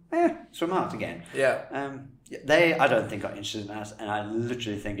around, swim out again. Yeah. I don't think are interested in us, and I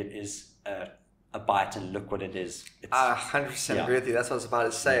literally think it is a bite, and look what it is. I 100% agree with you. That's what I was about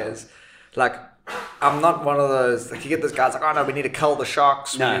to say is, like, I'm not one of those, like, you get those guys like, oh no, we need to kill the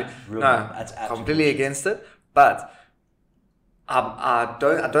sharks. That's completely against it. But I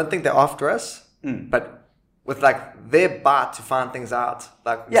don't think they're after us. But with like their bite to find things out,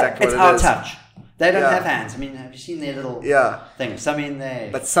 like exactly it's what it our is. touch. They don't have hands. I mean, have you seen their little things? I mean,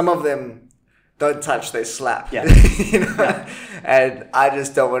 But some of them don't touch, they slap. Yeah. And I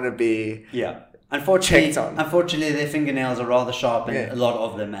just don't want to be Unfortunately, their fingernails are rather sharp, and a lot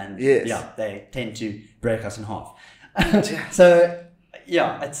of them, and they tend to break us in half. So,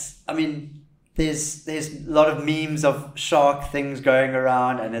 it's. I mean, there's a lot of memes of shark things going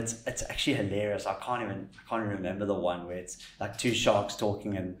around, and it's actually hilarious. I can't even remember the one where it's like 2 sharks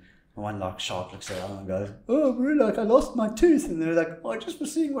talking, and one shark looks at the other and goes, "Oh, really? Like I lost my tooth," and they're like, "Oh, I just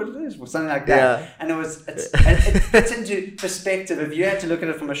was seeing what it is," or something like that. Yeah. And it puts into perspective. If you had to look at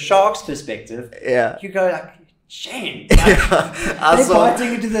it from a shark's perspective, you go like, shame. Like, they're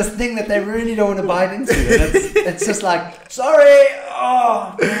biting into this thing that they really don't want to bite into. And it's just like, sorry,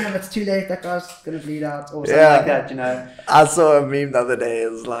 oh damn, it's too late. That guy's gonna bleed out, or something like that. I saw a meme the other day.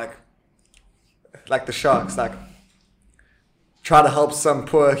 It was like the sharks try to help some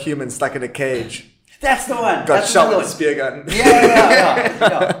poor human stuck in a cage. That's the one. Got shot with a spear gun.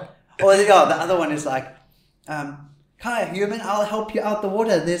 Yeah. Or the other one is like, Hi, human, I'll help you out the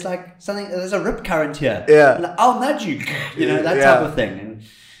water. There's like something, there's a rip current here. Yeah. Like, I'll nudge you. You know, that type of thing. And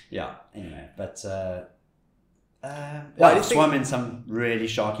yeah, anyway, but I swam in some really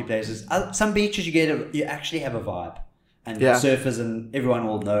sharky places. Some beaches you actually have a vibe. And surfers and everyone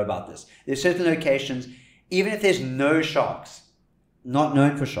will know about this. There's certain locations, even if there's no sharks, not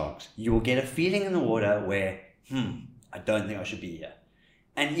known for sharks, you will get a feeling in the water where, I don't think I should be here.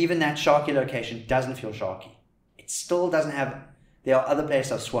 And even that sharky location doesn't feel sharky. It still doesn't have... There are other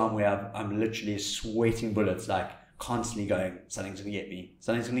places I've swum where I'm literally sweating bullets, like constantly going, something's going to get me,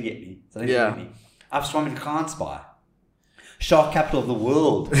 something's going to get me, something's going to get me. I've swum in Kranspy, shark capital of the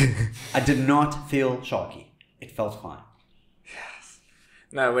world. I did not feel sharky. It felt fine.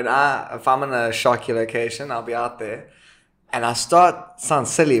 No, if I'm in a sharky location, I'll be out there, and sounds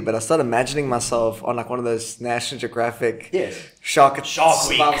silly, but I start imagining myself on like one of those National Geographic shark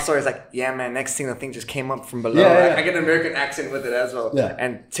survival stories. Like, yeah, man, next thing the thing just came up from below. Yeah. I get an American accent with it as well. Yeah.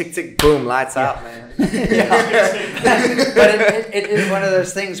 And tick, tick, boom, lights out, man. But it is one of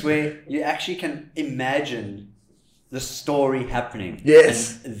those things where you actually can imagine the story happening.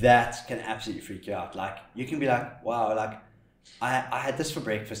 Yes. And that can absolutely freak you out. Like, you can be like, wow, like, I had this for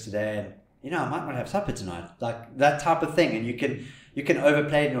breakfast today, and you know, I might not have supper tonight. Like that type of thing, and you can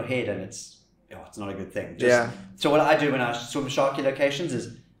overplay it in your head, and it's not a good thing. So what I do when I swim sharky locations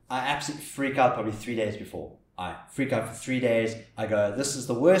is I absolutely freak out probably 3 days before. I freak out for 3 days. I go, this is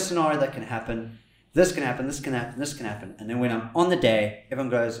the worst scenario that can happen. This can happen. This can happen. This can happen. And then when I'm on the day, everyone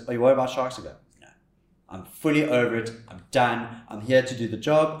goes, "Are you worried about sharks?" I go, "No, I'm fully over it. I'm done. I'm here to do the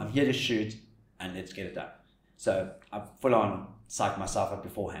job. I'm here to shoot, and let's get it done." So I'm full on psych myself up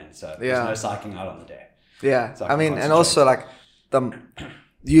beforehand. So there's no psyching out on the day. Yeah. So I mean, and also like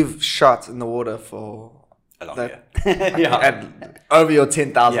you've shot in the water for a long year. Over your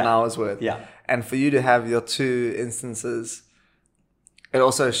 10,000 hours worth. Yeah. And for you to have your 2 instances, it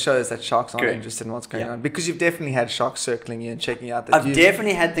also shows that sharks aren't interested in what's going on, because you've definitely had sharks circling you and checking out. I've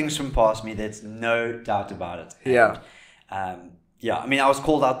definitely had things swim past me. There's no doubt about it. And, I mean, I was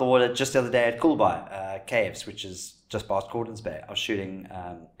called out the water just the other day at Coolby Caves, which is just past Gordons Bay. I was shooting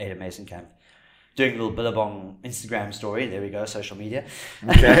Ada Mason Camp, doing a little Billabong Instagram story. There we go, social media.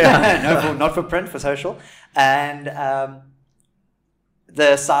 Okay. Not for print, for social. And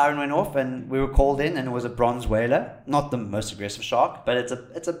the siren went off, and we were called in, and it was a bronze whaler. Not the most aggressive shark, but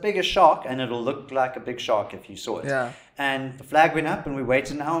it's a bigger shark, and it'll look like a big shark if you saw it. Yeah. And the flag went up, and we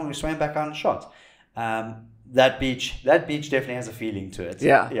waited an hour, and we swam back out and shot. That beach definitely has a feeling to it.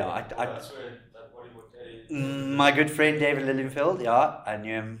 Yeah. Yeah. My good friend David Lilienfeld, I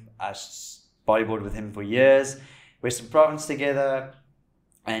knew him. I bodyboarded with him for years. Western Province together,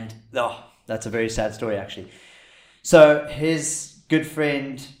 and that's a very sad story actually. So his good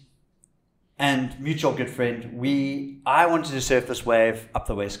friend and mutual good friend, I wanted to surf this wave up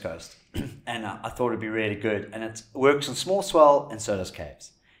the west coast, and I thought it'd be really good. And it works on small swell, and so does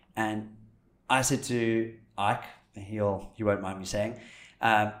Caves. And I said to Ike, he won't mind me saying,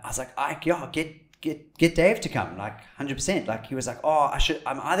 I was like, Ike, get Dave to come, like 100%. Like he was like,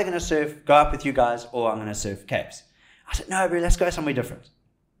 I'm either going to go up with you guys, or I'm going to surf Caves. I said, no, bro, let's go somewhere different.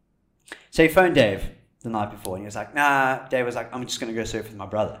 So he phoned Dave the night before, and he was like, nah. Dave was like, I'm just going to go surf with my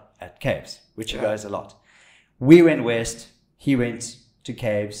brother at Caves, which he goes a lot. We went west, he went to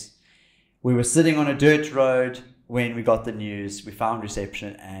Caves. We were sitting on a dirt road when we got the news. We found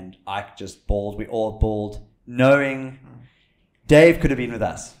reception, and Ike just bawled. We all bawled, knowing Dave could have been with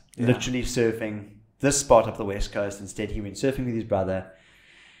us, literally surfing this spot up the west coast. Instead, he went surfing with his brother.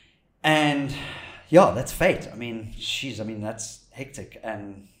 And that's fate. I mean, that's hectic.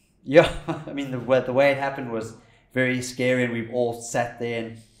 And I mean, the way it happened was very scary, and we've all sat there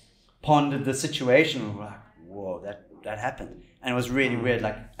and pondered the situation. We were like, whoa, that happened. And it was really weird.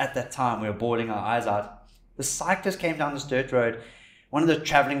 Like at that time, we were bawling our eyes out. The cyclist came down this dirt road, one of the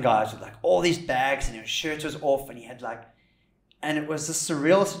traveling guys with like all these bags, and his shirt was off, and he had and it was this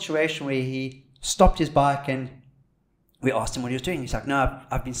surreal situation where he stopped his bike, and we asked him what he was doing. He's like, no,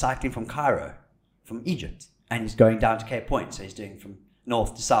 I've been cycling from Cairo, from Egypt, and he's going down to Cape Point. So he's doing from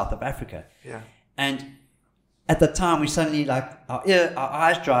north to south of Africa. Yeah. And at that time, we suddenly our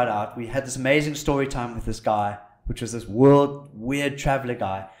eyes dried out. We had this amazing story time with this guy, which was this weird traveler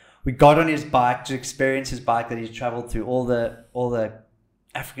guy. We got on his bike to experience his bike that he's traveled through all the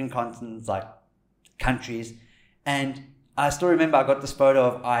African continents, like countries. And I still remember I got this photo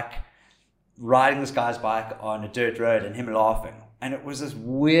of Ike riding this guy's bike on a dirt road and him laughing. And it was this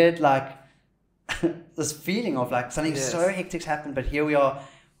weird, this feeling of something so hectic's happened, but here we are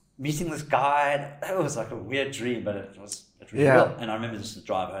meeting this guy. And it was like a weird dream, but it was really real. And I remember just the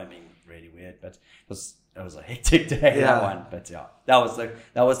drive home being really weird, but it was a hectic day, that one. But yeah, that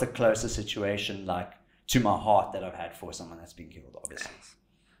was the closest situation like to my heart that I've had for someone that's been killed, obviously.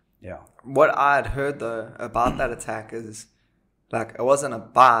 Yeah. What I had heard though about that attack is like it wasn't a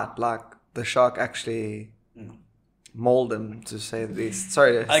bite, like the shark actually mauled him, to say the least.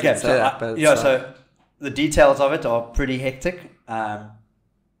 Sorry to say that, but so the details of it are pretty hectic.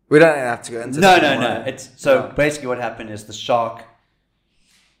 We don't have to go into No. Basically what happened is the shark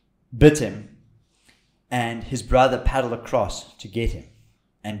bit him and his brother paddled across to get him.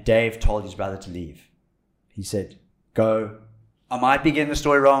 And Dave told his brother to leave. He said, go. I might be getting the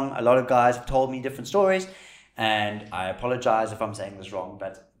story wrong. A lot of guys have told me different stories. And I apologize if I'm saying this wrong.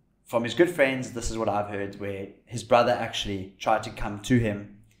 But from his good friends, this is what I've heard, where his brother actually tried to come to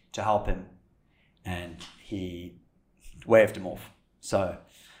him to help him. And he waved him off. So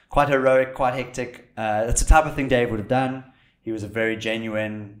quite heroic, quite hectic. That's the type of thing Dave would have done. He was a very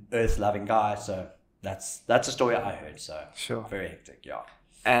genuine, earth-loving guy. So that's a story I heard. So sure, very hectic, yeah.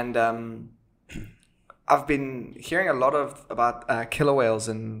 And I've been hearing a lot about killer whales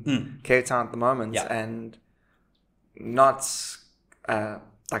in Cape Town at the moment, and not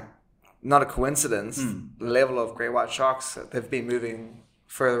a coincidence. The level of great white sharks, they've been moving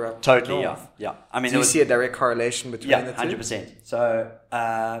further up. Totally, north. yeah. I mean, do you see a direct correlation between the two? 100%. So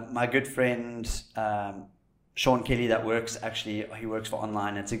my good friend Sean Kelly, he works for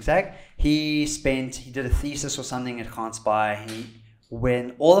online at Zigzag. He did a thesis or something at Can't Spy.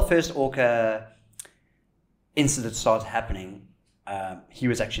 When all the first orca incidents started happening, he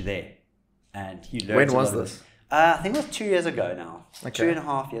was actually there, and he learned. When was this? I think it was 2 years ago now. Okay.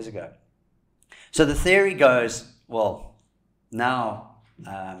 2.5 years ago. So the theory goes, well, now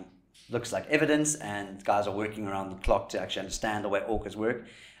looks like evidence, and guys are working around the clock to actually understand the way orcas work.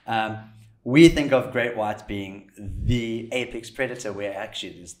 We think of great whites being the apex predator, where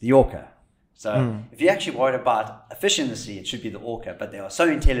actually it is the orca. So if you're actually worried about a fish in the sea, it should be the orca, but they are so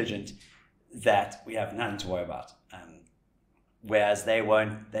intelligent that we have nothing to worry about. Whereas they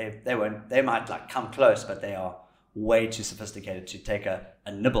might like come close, but they are way too sophisticated to take a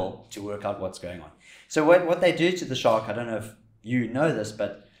nibble to work out what's going on. So what they do to the shark, I don't know if you know this,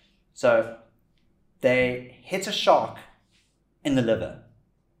 but so they hit a shark in the liver,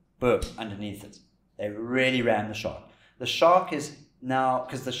 boom, underneath it. They really ram the shark. The shark is now,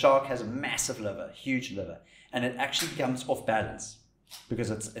 because the shark has a massive liver, huge liver, and it actually comes off balance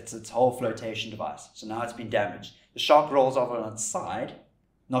because it's its whole flotation device. So now it's been damaged. The shark rolls over on its side,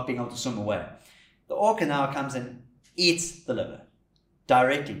 not being able to swim away. The orca now comes and eats the liver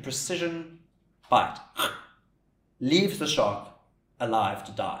directly, precision bite, leaves the shark alive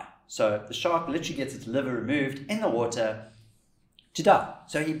to die. So the shark literally gets its liver removed in the water to die.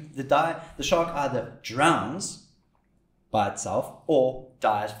 So the shark either drowns by itself or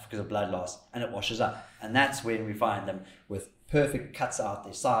dies because of blood loss, and it washes up. And that's when we find them with perfect cuts out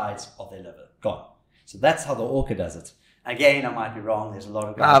their sides of their liver, gone. So that's how the orca does it. Again, I might be wrong. There's a lot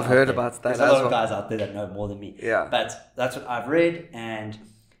of guys. I've heard about that. There's a lot of guys out there that know more than me. Yeah. But that's what I've read. And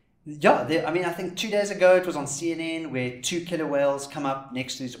yeah, I think 2 days ago it was on CNN where 2 killer whales come up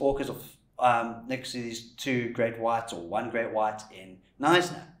next to these orcas, next to these 2 great whites or 1 great white in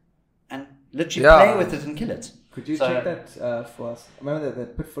Neisner, and literally play with it and kill it. Could you check that for us? I remember that they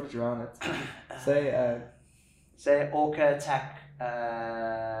put footage around it. Say orca attack.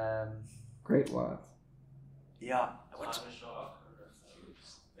 Great white. Yeah.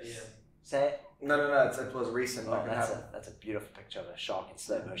 Say. No. It was recent. Oh, that's a beautiful picture of a shark in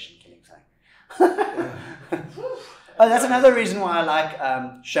slow motion killing something. Oh, that's another reason why I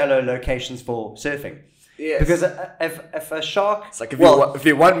like shallow locations for surfing. Yes. Because if a shark, it's like if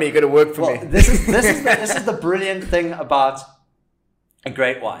you want me, you got to work for me. This is the brilliant thing about a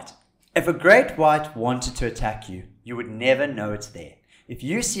great white. If a great white wanted to attack you, you would never know it's there. If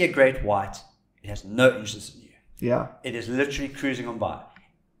you see a great white, it has no interest in you. Yeah. It is literally cruising on by.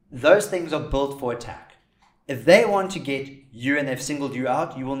 Those things are built for attack. If they want to get you and they've singled you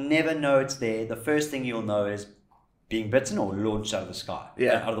out, you will never know it's there. The first thing you'll know is being bitten or launched out of the sky,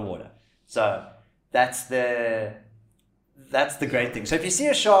 out of the water. So that's the great thing. So if you see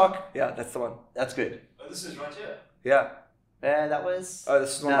a shark, that's the one. That's good. Oh, this is right here. Yeah. That was. Oh,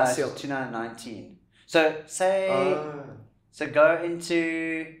 this is one I sealed. 2019. So so go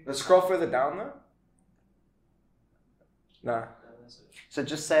into. Let's scroll further down though. No. So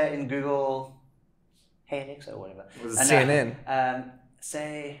just say in Google, hey Alexa or whatever. Was it CNN?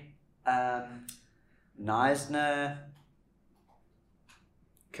 Say Neisner.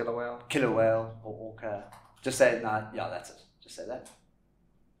 Killer whale or orca. Just say that's it. Just say that.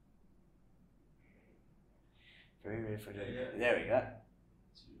 Very, very frustrating. There we go.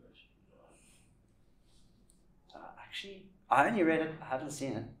 Actually, I only read it. I haven't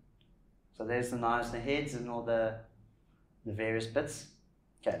seen it. So there's the knives, the heads, and all the various bits.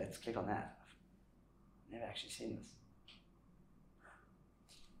 Okay, let's click on that. I've never actually seen this.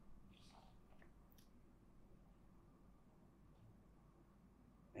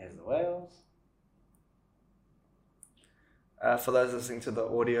 There's the whales. For those listening to the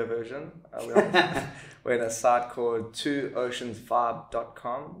audio version, we're in a site called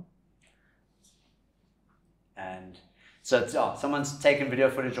 2oceansvibe.com. And so it's, someone's taken video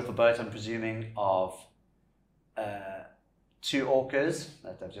footage of a boat, I'm presuming, of 2 orcas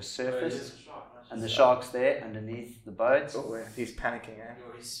that have just surfaced. And the shark's there underneath the boat. Oh, he's panicking, eh?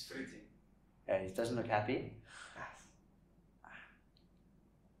 No, he's freezing. Yeah, he doesn't look happy.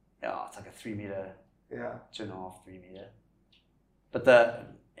 Yeah, it's like a 3 meter, 2.5, 3 meter. But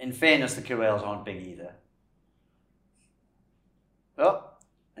in fairness, the killer whales aren't big either. Oh,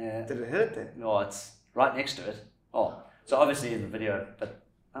 Did it hurt then? no, it's right next to it. Oh, so obviously in the video, but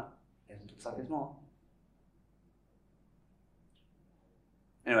it looks like there's more.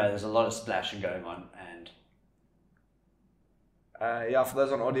 Anyway, there's a lot of splashing going on, and for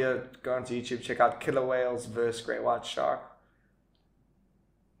those on audio, go onto YouTube, check out Killer Whales versus Great White Shark.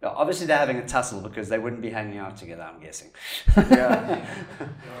 yeah, obviously they're having a tussle because they wouldn't be hanging out together, I'm guessing. Yeah.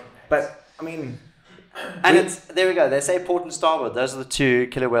 But, I mean... And there we go, they say port and starboard. Those are the 2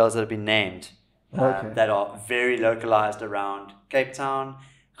 killer whales that have been named that are very localized around Cape Town,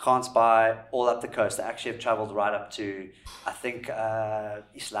 Gansbaai, all up the coast. They actually have traveled right up to, I think,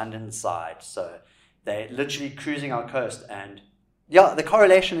 East London side. So they're literally cruising our coast. And yeah, the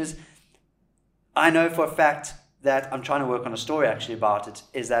correlation is, I know for a fact that I'm trying to work on a story actually about it,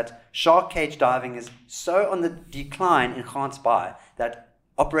 is that shark cage diving is so on the decline in Gansbaai that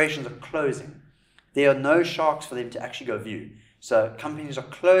operations are closing. There are no sharks for them to actually go view. So companies are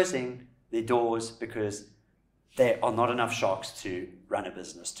closing their doors because there are not enough sharks to run a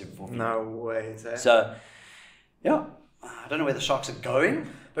business for people. No way, is that? So, yeah, I don't know where the sharks are going.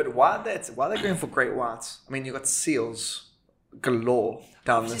 But why are they going for great whites? I mean, you got seals galore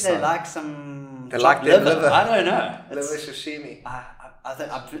down this Obviously, side. they like some They like their liver. I don't know. Liver sashimi.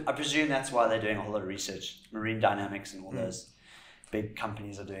 I presume that's why they're doing a whole lot of research. Marine Dynamics and all those big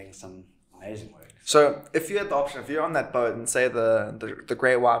companies are doing some amazing work. So, if you had the option, if you're on that boat and say the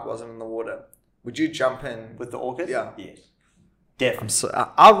great white wasn't in the water, would you jump in With the orcas? Yeah. Yes. Definitely.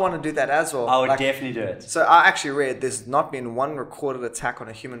 So I'd want to do that as well. I would definitely do it. So I actually read there's not been one recorded attack on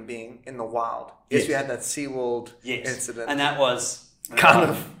a human being in the wild. Yes, Yes. we had that SeaWorld Yes. incident. And that was kind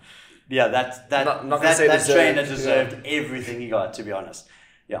of... Yeah, that Not gonna say deserved, trainer deserved everything he got, to be honest.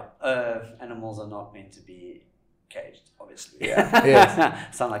 Yeah. Animals are not meant to be caged, obviously. Yeah.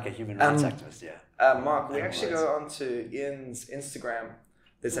 Yes. Sound like a human rights activist, yeah. Mark, we actually go onto Ian's Instagram.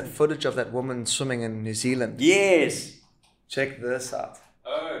 There's that footage of that woman swimming in New Zealand. Yes. Check this out.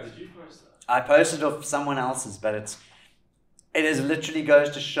 Oh, did you post that? I posted off someone else's, but it is literally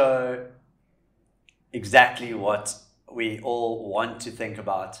goes to show exactly what we all want to think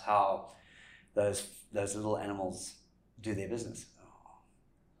about how those little animals do their business. Oh,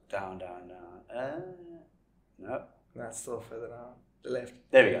 down. No. That's still further down. The left.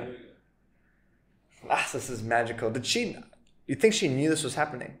 There we go. This is magical. You think she knew this was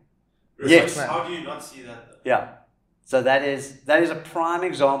happening? Yes. How do you not see that though? Yeah. So that is a prime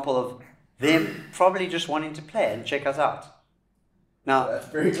example of them probably just wanting to play and check us out. Now, That's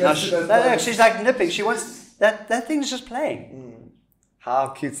very close to those boys. she's like nipping. She wants that thing's just playing. How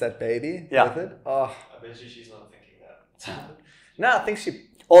cute's that baby? Yeah. With it? Oh. I bet you she's not thinking that. No, I think she...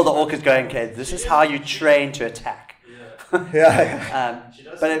 All the orcas going, okay, this is how you train to attack. Yeah. Yeah. She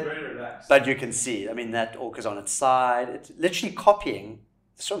does But seem it- very relaxed. But you can see, I mean, that orca's on its side. It's literally copying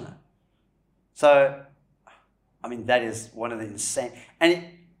the swimmer. So, I mean, that is one of the insane... And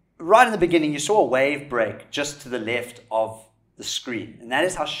right in the beginning, you saw a wave break just to the left of the screen. And that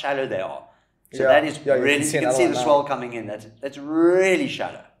is how shallow they are. So Yeah. that is Yeah, you really... can see You can another see one the now. swell coming in. That's really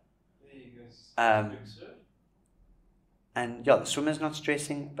shallow. There you go. Big surf. And yeah, the swimmer's not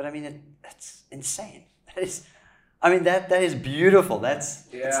stressing. But I mean, it's insane. That is... I mean, that is beautiful. It's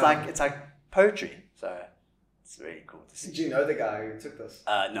Yeah. like poetry. So it's really cool to see. Did you know the guy who took this?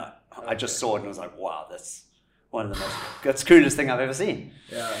 No, I just saw it and was like, wow, that's one of the that's the coolest thing I've ever seen.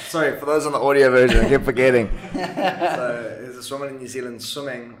 Yeah. Sorry, for those on the audio version, I keep forgetting. So there's this woman in New Zealand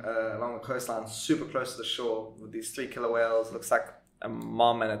swimming along the coastline, super close to the shore with these 3 killer whales. Looks like a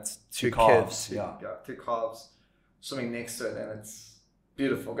mom and its 2 calves, kids. yeah. 2 calves swimming next to it, and it's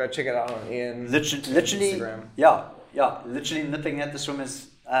beautiful. Go check it out on Ian's Literally, Instagram. literally nipping at the swimmer's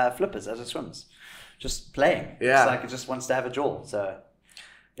flippers as it swims, just playing. Yeah. It's like it just wants to have a jaw. So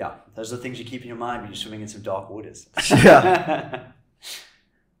yeah, those are the things you keep in your mind when you're swimming in some dark waters. Yeah.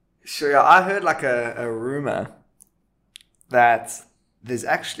 Sure. Yeah, I heard like a rumor that there's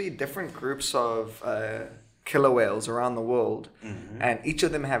actually different groups of killer whales around the world, and each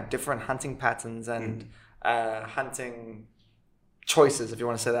of them have different hunting patterns and hunting choices, if you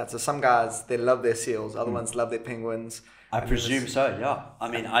want to say that. So some guys, they love their seals, other ones love their penguins. I presume so, yeah. I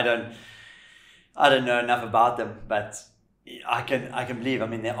mean, I don't know enough about them, but I can believe. I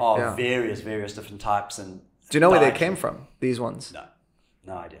mean, there are various different types. And do you know where they came from? These ones?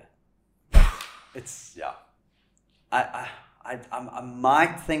 No idea. It's I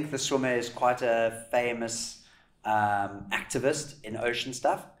might think the swimmer is quite a famous activist in ocean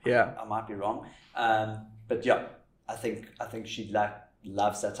stuff. Yeah, I might be wrong, but yeah, I think she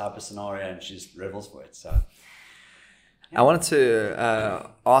loves that type of scenario and she just revels for it. So. I wanted to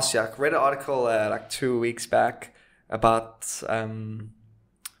ask you, I read an article like 2 weeks back about the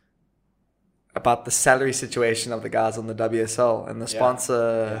salary situation of the guys on the WSL and the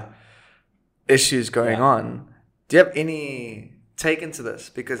sponsor issues going on. Do you have any take into this?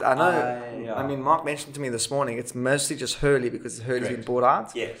 Because I know, I mean, Mark mentioned to me this morning, it's mostly just Hurley because Hurley's been bought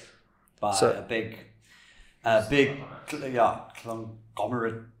out. Yes, by a big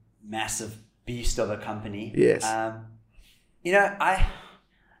conglomerate, massive beast of a company. Yes. You know,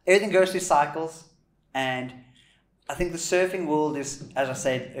 everything goes through cycles, and I think the surfing world is, as I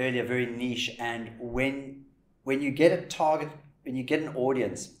said earlier, very niche. And when you get a target, when you get an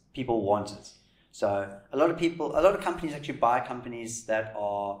audience, people want it. So a lot of companies actually buy companies that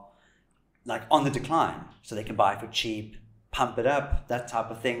are like on the decline, so they can buy it for cheap, pump it up, that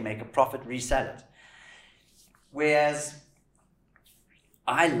type of thing, make a profit, resell it. Whereas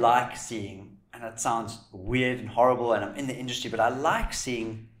I like seeing, and it sounds weird and horrible, and I'm in the industry, but I like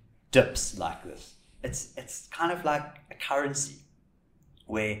seeing dips like this. It's kind of like a currency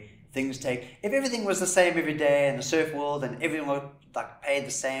where things take. If everything was the same every day in the surf world, and everyone were like paid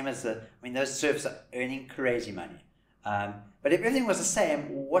the same as those surfers are earning crazy money. But if everything was the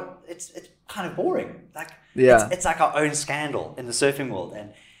same, it's kind of boring. Like it's like our own scandal in the surfing world,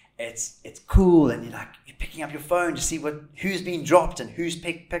 and it's cool, and you're picking up your phone to see who's been dropped and who's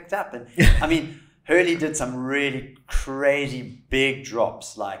picked up. And I mean, Hurley did some really crazy big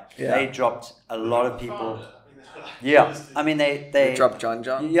drops. They dropped a lot of people. Yeah, I mean they dropped John.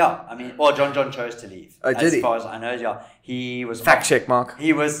 Yeah, I mean, well, John chose to leave. Oh, did he? As far as I know, yeah, he was fact check, Mark.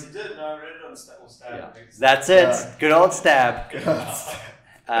 He was. He did. No, I read it on Stab. Yeah. That's it. Good old Stab.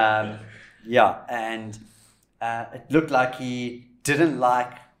 Yeah, and it looked like he didn't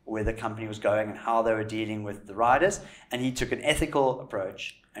like where the company was going and how they were dealing with the riders, and he took an ethical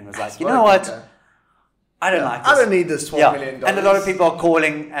approach and was like, you know what? I don't like this. I don't need this $12 million. And a lot of people are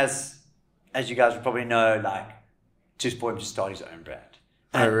calling, as you guys would probably know, just for him to start his own brand.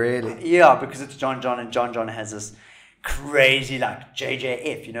 Oh, really? Yeah, because it's John, and John has this crazy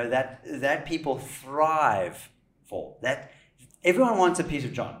JJF, you know, that people thrive for. That everyone wants a piece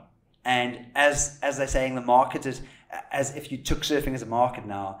of John. And as they're saying, the market is, as if you took surfing as a market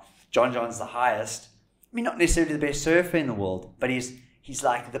now, John's the highest. I mean, not necessarily the best surfer in the world, but he's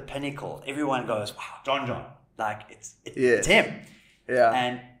like the pinnacle. Everyone goes, wow, John. It's him. Yeah.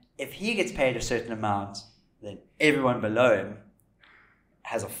 And if he gets paid a certain amount, then everyone below him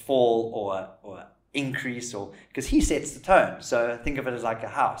has a fall or increase, or because he sets the tone. So think of it as like a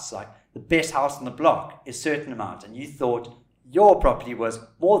house. Like the best house on the block is a certain amount, and you thought your property was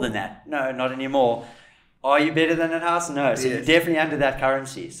more than that. No, not anymore. Are you better than that house? No. So you're definitely under that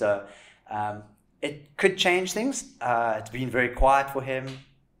currency. So it could change things. It's been very quiet for him.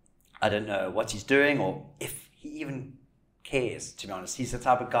 I don't know what he's doing or if he even cares, to be honest. He's the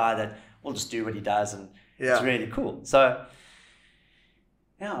type of guy that will just do what he does, and it's really cool. So,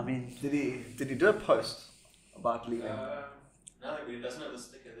 yeah, I mean... Did he do a post about leaving? No, he doesn't have the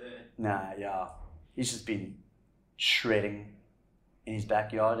sticker there. Nah, yeah. He's just been shredding in his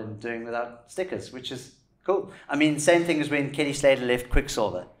backyard and doing without stickers, which is cool. I mean, same thing as when Kelly Slater left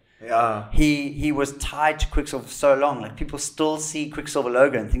Quicksilver. Yeah. He was tied to Quicksilver for so long. Like, people still see Quicksilver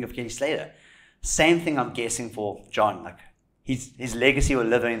logo and think of Kelly Slater. Same thing, I'm guessing, for John. Like, his legacy will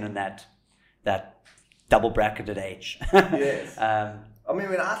live in that double bracketed H. Yes. I mean,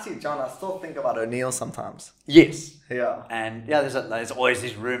 when I see John, I still think about O'Neill sometimes. Yes. Yeah. And yeah, there's always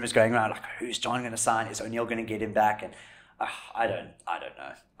these rumors going around, like, who's John going to sign? Is O'Neill going to get him back? And I don't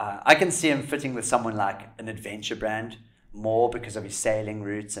know. I can see him fitting with someone like an adventure brand more because of his sailing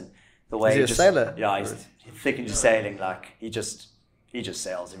routes and the way he a sailor? Yeah, he's thick into sailing. Like, he just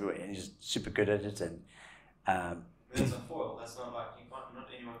sails everywhere, and he's just super good at it. And it's a foil. That's not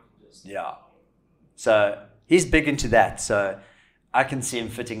anyone can just. Yeah. So he's big into that. So I can see him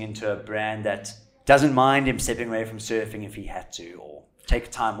fitting into a brand that doesn't mind him stepping away from surfing if he had to, or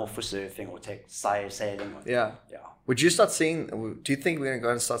take time off for surfing, or take sailing. Yeah. Would you start seeing? Do you think we're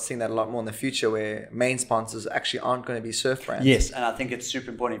going to start seeing that a lot more in the future, where main sponsors actually aren't going to be surf brands? Yes, and I think it's super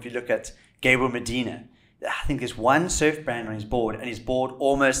important. If you look at Gabriel Medina, I think there's one surf brand on his board, and his board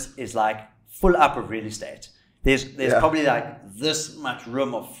almost is like full up of real estate. There's probably like this much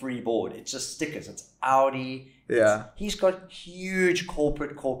room of free board. It's just stickers. It's Audi. He's got huge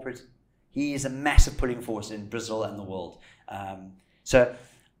corporate. He is a massive pulling force in Brazil and the world. So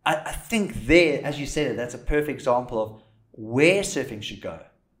I think there, as you said, that's a perfect example of where surfing should go.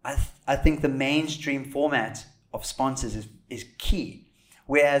 I think the mainstream format of sponsors is key.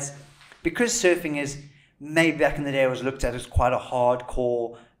 Whereas because surfing is, maybe back in the day, it was looked at as quite a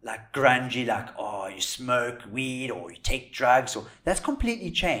hardcore, like grungy, like, oh, you smoke weed or you take drugs, or that's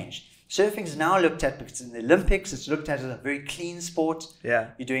completely changed. Surfing is now looked at, because in the Olympics, it's looked at as a very clean sport.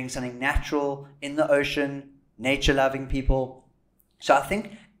 Yeah. You're doing something natural in the ocean, nature-loving people. So I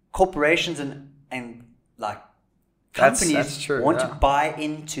think corporations and like companies that's true, want to buy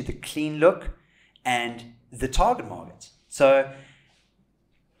into the clean look and the target market. So,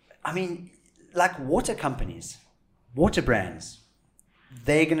 I mean, like water companies, water brands,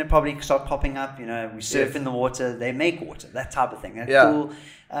 they're going to probably start popping up. You know, we surf in the water, they make water, that type of thing. That's cool.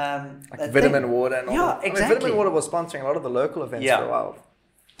 Like Vitamin Water and all that. Exactly. I mean, Vitamin Water was sponsoring a lot of the local events for a while.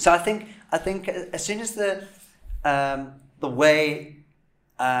 So I think as soon as the way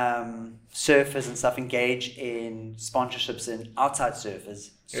surfers and stuff engage in sponsorships and outside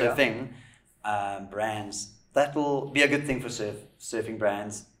surfing brands, that will be a good thing for surfing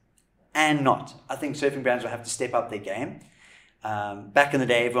brands. And not. I think surfing brands will have to step up their game. Back in the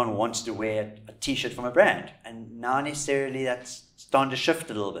day, everyone wanted to wear a t-shirt from a brand, and now necessarily that's starting to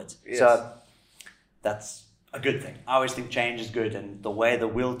shift a little bit. Yes. So that's a good thing. I always think change is good, and the way the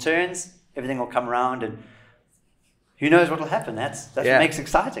wheel turns, everything will come around, and who knows what will happen. That's what makes it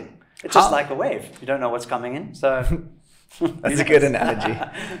exciting. It's just like a wave. You don't know what's coming in. So that's a good analogy.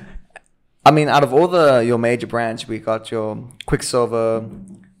 I mean, out of all your major brands, we got your Quicksilver,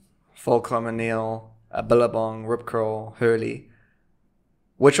 Volcom and Neil, Billabong, Rip Curl, Hurley.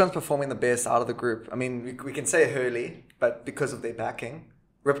 Which one's performing the best out of the group? I mean, we can say Hurley, but because of their backing.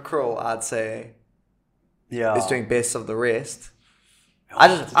 Rip Curl, I'd say, is doing best of the rest.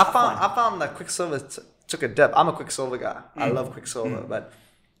 I found that Quicksilver took a dip. I'm a Quicksilver guy. I love Quicksilver, but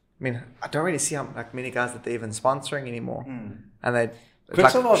I mean, I don't really see many guys that they're even sponsoring anymore. And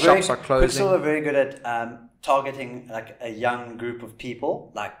shops are closing. Quicksilver are very good at targeting like a young group of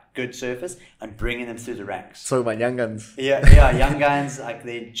people, like good surfers, and bringing them through the ranks. Talking about young guns. Yeah, young guns, like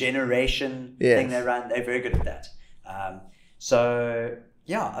their generation thing they run, they're very good at that. I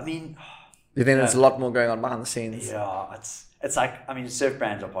mean... You think there's a lot more going on behind the scenes? Yeah, it's like, I mean, surf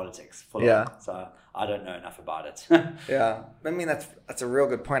brands are politics. So I don't know enough about it. Yeah, I mean, that's a real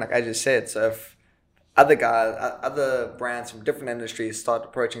good point, like I just said. So if other brands from different industries start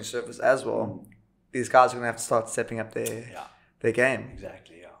approaching surfers as well, these guys are going to have to start stepping up their game.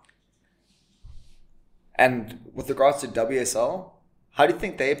 Exactly, yeah. And with regards to WSL, how do you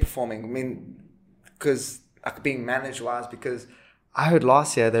think they're performing? I mean, because being managed wise, because I heard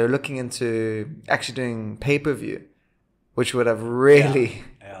last year they were looking into actually doing pay-per-view, which would have really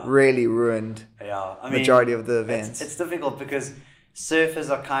ruined majority of the events. It's difficult because surfers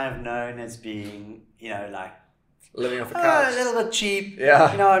are kind of known as being, like, living off the couch. A little bit cheap.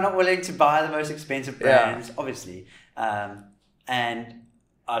 Yeah. Not willing to buy the most expensive brands, obviously. And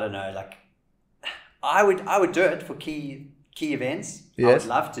I don't know, like, I would do it for key events. Yes. I would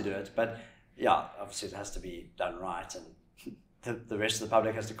love to do it, but obviously it has to be done right, and the rest of the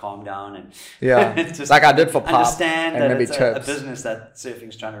public has to calm down and just like I did for Pop, understand that it's a business that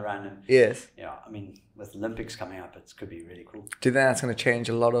surfing's trying to run. And I mean, with Olympics coming up, it could be really cool. Do you think that's going to change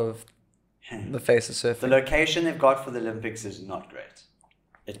a lot of the face of surfing? The location they've got for the Olympics is not great.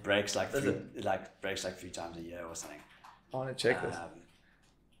 It breaks like 3 times a year or something. I want to check this.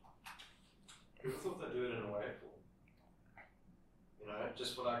 Who thought they'd do it in a way for,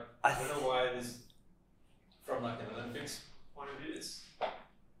 just for like, I don't know why this, from like an Olympics point of view, it's...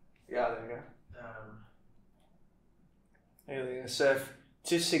 Yeah, there you go. You're going to surf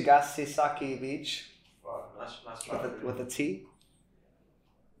Tsugashisaki Beach. Wow, nice try. With a T.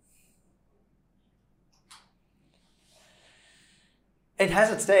 It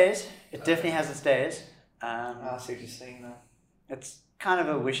has its days. It definitely has its days. I see what you're saying now. It's kind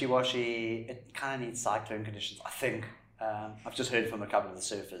of a wishy-washy. It kind of needs cyclone conditions, I think. I've just heard from a couple of the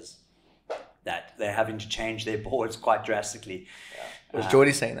surfers that they're having to change their boards quite drastically. Was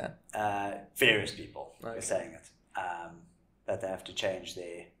Geordie saying that? Various people are saying it. that they have to change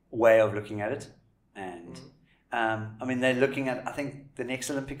their way of looking at it. And I mean, they're looking at, I think the next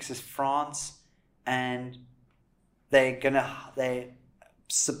Olympics is France, and they're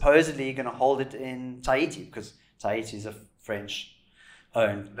supposedly gonna hold it in Tahiti, because Tahiti is a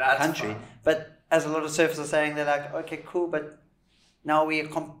French-owned country. Fun. But as a lot of surfers are saying, they're like, okay, cool, but now we're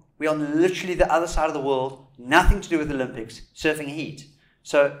on literally the other side of the world, nothing to do with the Olympics, surfing heat.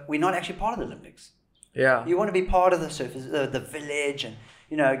 So we're not actually part of the Olympics. Yeah. You want to be part of the surfers, the village, and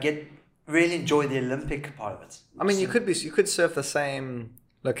really enjoy the Olympic part of it. I mean, you could surf the same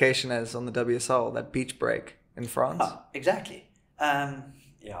location as on the WSL, that beach break in France. Exactly.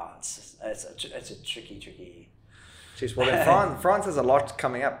 It's a tricky. Jeez, well, in France has a lot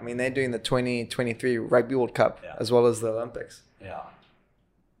coming up. I mean, they're doing the 2023 Rugby World Cup as well as the Olympics. Yeah.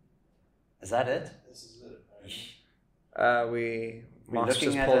 Is that it? This is it. We're looking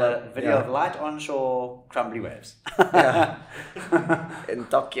just at pull a up video of light onshore crumbly waves. in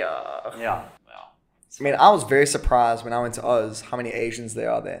Tokyo. Yeah. I mean, I was very surprised when I went to Oz how many Asians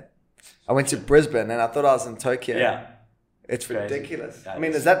there are there. I went to Brisbane and I thought I was in Tokyo. Yeah. It's Crazy. ridiculous. That I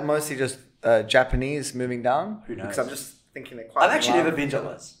mean, is. is that mostly just Japanese moving down? Who knows? Because I'm just thinking they're quite. I've actually never been to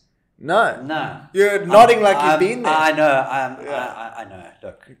Oz. No. No. You're nodding like you've been there. I know. Yeah. I know.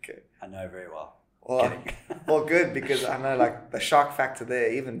 Look, Okay. I know very well. Well, good, because I know like the shark factor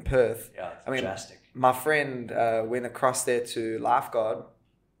there, even Perth. Yeah, it's I mean, drastic. my friend went across there to lifeguard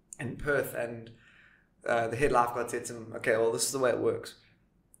in Perth, and the head lifeguard said to him, okay, well, this is the way it works.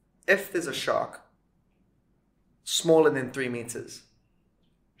 If there's a shark smaller than 3 meters,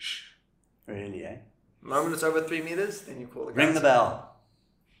 shh. Really, eh? The moment it's over 3 meters, then you call the guys. Ring the bell.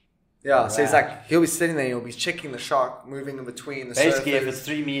 Yeah, so he's Right. like, he'll be sitting there, he'll be checking the shark moving in between the Basically, if surfers. it's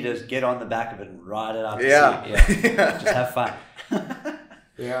 3 meters, get on the back of it and ride it out to Yeah. sea. Yeah. Just have fun.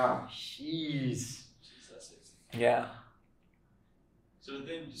 Yeah. Jeez. That's it. Yeah. So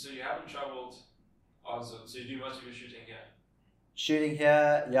you haven't travelled also, so you do most of your shooting here. Shooting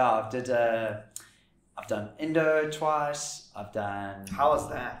here, yeah, I've done Indo twice. I've done. How was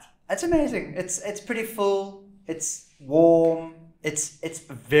that? It's amazing. It's pretty full. It's warm. It's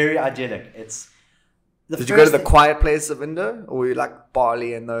very idyllic. It's. Did you go to the quiet place of Indo, or were you like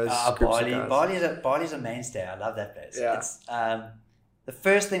Bali and those groups of guys? Bali's a mainstay. I love that place. Yeah. It's the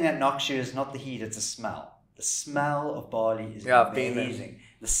first thing that knocks you is not the heat; it's the smell. The smell of Bali is I've been there. amazing.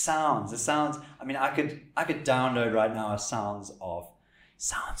 The sounds. I mean, I could download right now sounds of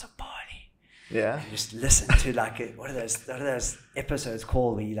Bali. Yeah. And just listen to like what are those episodes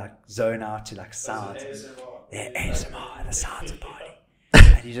called where you like zone out to like sounds. Yeah, ASMR, the sounds of Bali.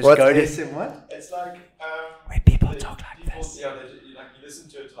 And you just What's go to ASMR? What? It's like where people talk like this. Yeah, you listen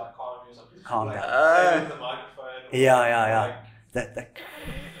to it to like calm you or something. Calm like, down. with the microphone. Yeah.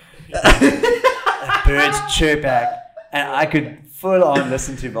 The birds chirp back, and I could full on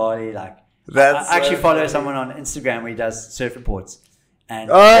listen to Bali. Like I actually follow someone on Instagram where he does surf reports,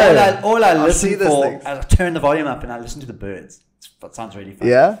 and all I listen for, I turn the volume up and I listen to the birds. It sounds really fun.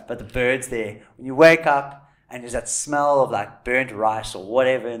 Yeah. But the birds there, when you wake up and there's that smell of like burnt rice or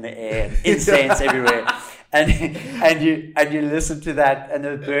whatever in the air, and incense everywhere, and you listen to that and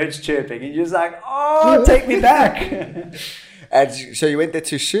the birds chirping, and you're just like, oh, take me back. And so you went there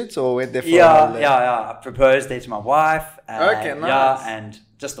to shoot, or went there for Yeah. I proposed there to my wife. Okay, nice. Yeah, and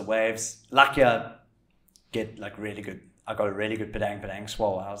just the waves. Lucky I get like really good. I got a really good Padang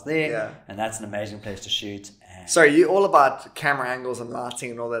swell while I was there. Yeah. And that's an amazing place to shoot. And So you all about camera angles and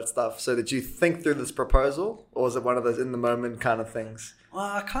lighting and all that stuff. So did you think through this proposal, or was it one of those in the moment kind of things? well,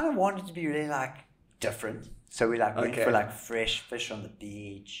 I kind of wanted to be really like different. So we like went Okay. for like fresh fish on the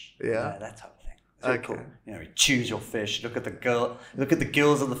beach. Yeah. That type of thing. It's really Okay. cool. You know, you choose your fish. Look at the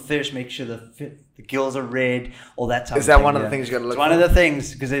gills of the fish. Make sure the gills are red. All that type. Is of that thing, one of yeah. the things you got to look It's one for? of the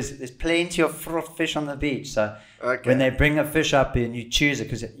things because there's plenty of fish on the beach. So Okay. when they bring a fish up and you choose it,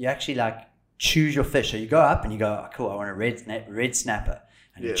 because you actually like choose your fish. So you go up and you go, oh, cool, I want a red snapper,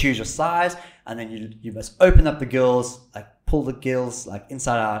 and you Yeah. choose your size, and then you must open up the gills, like pull the gills like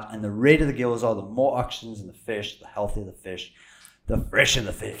inside out, and the redder the gills are, the more oxygen's in the fish, the healthier the fish, the fresher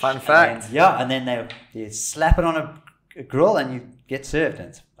the fish. Fun And fact. then, and then they slap it on a grill and you get served, and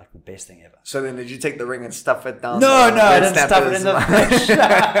it's like the best thing ever. So then did you take the ring and stuff it down? No, the I red didn't stuff it in the snappers? fish.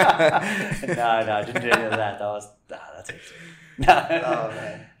 No, I didn't do any of that. That's it. No, Oh,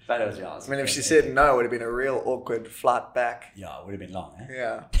 man. but it was yours. I mean, if she said no, it would have been a real awkward flight back. yeah, it would have been long. Eh?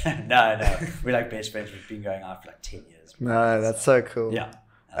 Yeah. No, we're like best friends. We've been going out for like 10 years. No, that's so cool. Yeah,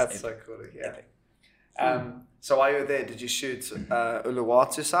 That's so cool to hear. So while you were there, did you shoot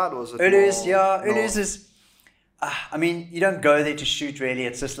Uluwatu side, or was it Ulus, more Ulus north? is. I mean, you don't go there to shoot really.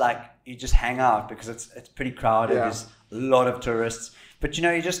 It's just like you just hang out because it's pretty crowded. Yeah. There's a lot of tourists. But you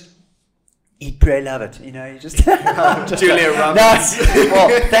know, you just eat, pray, love it. You know, you just Julia Roberts.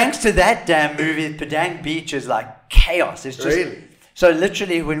 Well, thanks to that damn movie, Padang Beach is like chaos. It's just Really? so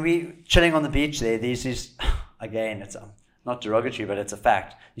literally when we chilling on the beach there, there's these again, it's not derogatory, but it's a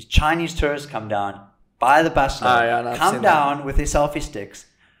fact. These Chinese tourists come down, buy the bus load, I've come seen down with their selfie sticks,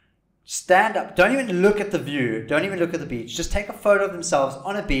 stand up, don't even look at the view, don't even look at the beach, just take a photo of themselves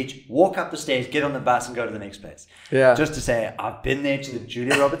on a beach, walk up the stairs, get on the bus and go to the next place. Yeah. Just to say, I've been there to the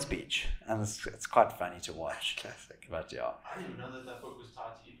Julia Roberts beach. And it's quite funny to watch. Classic. But yeah. I didn't even know that book was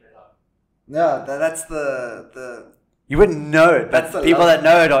tied to Eat, Pray, Love. No, that's the. You wouldn't know it, but That's the people love. that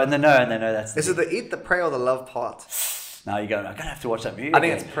know it are in the know and they know that's Is it the eat, the pray, or the love part? Now you're going, I'm going to have to watch that movie I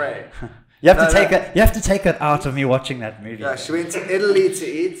think again. it's pray. You have No, to take it. You have to take it out of me watching that movie. Yeah, she went to Italy to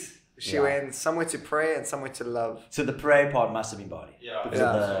eat. She Yeah. went somewhere to pray and somewhere to love. So the pray part must have been Bali. Yeah, Because Yeah.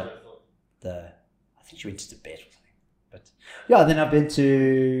 of that's what I thought. I think she went to Tibet or something. But yeah, then I've been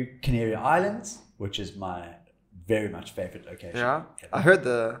to Canary Islands, which is my very much favorite location. Yeah, ever. I heard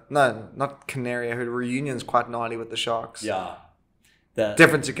not Canary. I heard Reunion's quite gnarly with the sharks. Yeah. The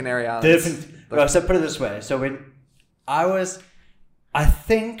Different to Canary Islands. different. Well, so put it this way. So when I was, I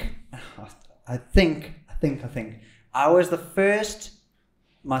think I was the first.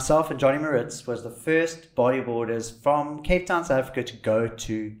 Myself and Johnny Moritz was the first bodyboarders from Cape Town, South Africa, to go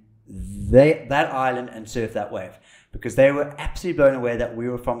to that island and surf that wave, because they were absolutely blown away that we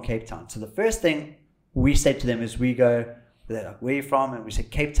were from Cape Town. So the first thing we said to them is, they're like, where are you from? And we said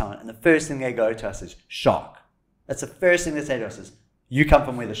Cape Town, and the first thing they go to us is shark. That's the first thing they say to us is, you come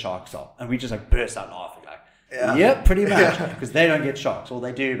from where the sharks are. And we just like burst out laughing, like, yeah, pretty much, because they don't get sharks. Well,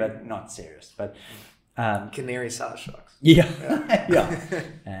 they do, but not serious. But Canary South sharks. yeah, yeah.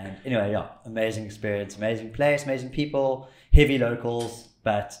 And anyway, yeah, amazing experience, amazing place, amazing people, heavy locals,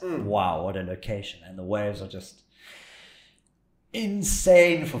 but wow, what a location. And the waves are just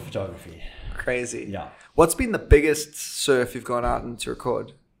insane for photography. Crazy. Yeah. What's been the biggest surf you've gone out and to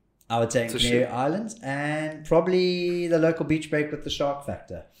record? I would say in To Canary shoot. Islands, and probably the local beach break with the shark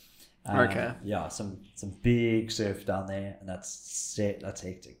factor. Okay. Yeah, some big surf down there, and that's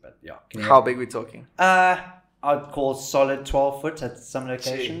hectic. But yeah, How big we talking? I'd call solid 12 foot at some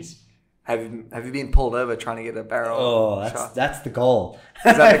locations. Have you been pulled over trying to get a barrel? Oh, shot? that's the goal.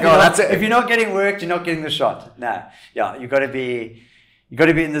 Is that the If goal? you're not- That's it. If you're not getting worked, you're not getting the shot. Nah, yeah, you got to be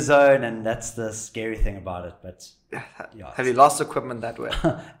in the zone, and that's the scary thing about it. But yeah, Have you lost equipment that way?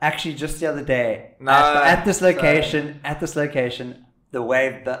 actually, just the other day, No, at this location, the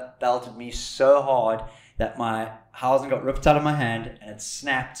wave belted me so hard that my housing got ripped out of my hand, and it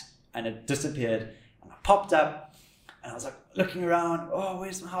snapped, and it disappeared. And I popped up, and I was like looking around. Oh,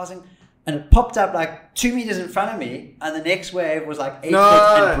 where's my housing? And it popped up like 2 meters in front of me, and the next wave was like 8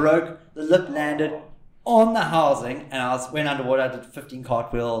 No. feet and broke. The lip landed on the housing, and went underwater. I did 15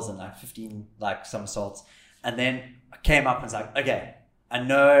 cartwheels and like 15 like somersaults, and then I came up and was like, okay, I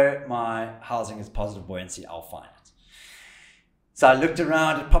know my housing is positive buoyancy. I'll find it. So I looked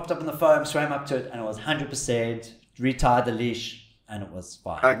around. It popped up in the foam, swam up to it, and it was 100%. Retied the leash, and it was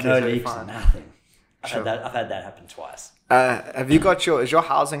fine. Okay, No so you're leaks, fine. nothing. Sure. I've had that happen twice. Have you got is your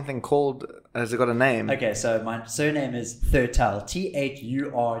housing thing called? Has it got a name? Okay, so my surname is Thurtell,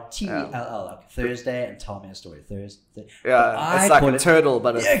 Thurtell, like Thursday, and tell me a story. Thursday. Yeah, it's like a turtle,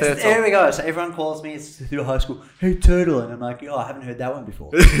 but it's Yeah, there turtle. we go. So everyone calls me through high school, hey turtle, and I'm like, oh, I haven't heard that one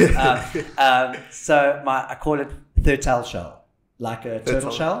before. So I call it Thurtell shell, like a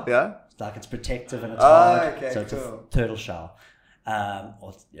turtle shell. Yeah. Like it's protective and it's Oh, hard. okay, So it's cool. a turtle shell.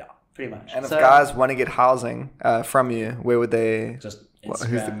 Yeah, pretty much. And if So, guys want to get housing from you, where would they? just Who's the-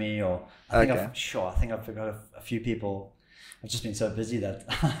 Instagram me, or I think Okay. I think I've got a few people. I've just been so busy that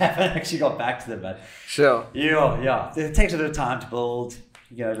I haven't actually got back to them. But Sure. yeah, it takes a bit of time to build.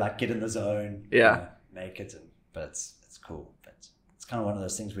 Like get in the zone. Yeah. Make it, but it's cool. But it's kind of one of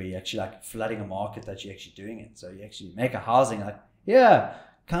those things where you actually like flooding a market that you're actually doing it. So you actually make a housing like, yeah,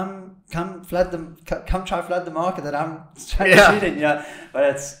 come flood them, come try flood the market that I'm trying Yeah. to shoot in. But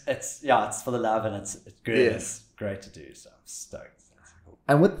it's for the love, and it's good. Yes. It's great to do. So I'm stoked. That's cool.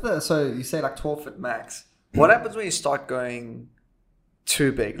 And with so you say like 12 foot max. What happens when you start going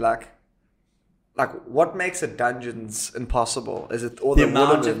too big? Like what makes a dungeons impossible? Is it all the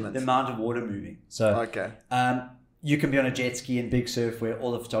water movement? The amount of water moving. So Okay. you can be on a jet ski in big surf where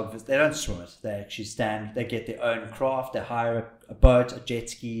all the photographers, they don't swim it. They actually stand, they get their own craft, they hire a boat, a jet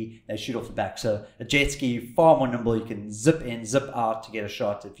ski, they shoot off the back. So a jet ski, far more nimble, you can zip in, zip out to get a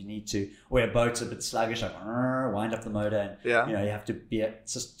shot if you need to. Where a boat's a bit sluggish, like wind up the motor, and Yeah. you have to be,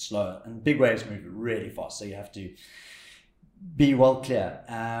 it's just slow. And big waves move really fast, so you have to be well clear.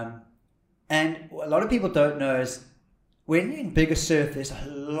 And a lot of people don't know is when you're in bigger surf, there's a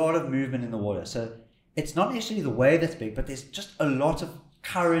lot of movement in the water. So it's not necessarily the wave that's big, but there's just a lot of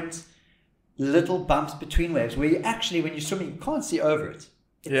current, little bumps between waves where you actually, when you're swimming, you can't see over it.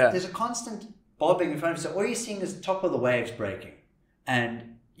 There's a constant bobbing in front of you. So all you're seeing is the top of the waves breaking.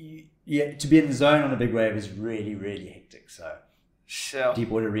 And to be in the zone on a big wave is really, really hectic. So deep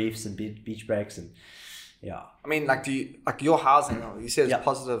water reefs and beach breaks and yeah. I mean, like, your housing, you said it's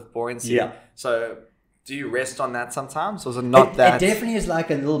positive buoyancy. Yeah. So do you rest on that sometimes, or is it not that? It definitely is like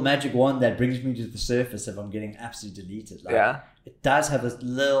a little magic wand that brings me to the surface if I'm getting absolutely deleted. Like, it does have this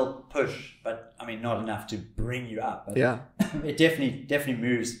little push, but I mean, not enough to bring you up. But it definitely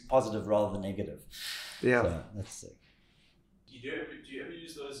moves positive rather than negative. Yeah. So that's sick. Do you ever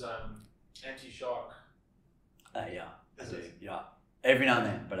use those anti-shark? Yeah, I do. Yeah, every now and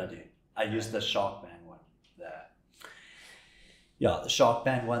then, but I do. I use the Shark Band one. The Shark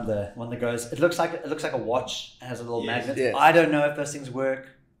Band one, the one that goes. It looks like a watch. It has a little magnet. Yes. I don't know if those things work.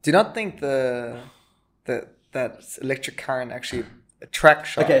 Do you not think that electric current actually attracts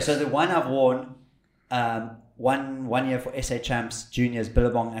sharks? Okay, so the one I've worn, one year for SA Champs Juniors,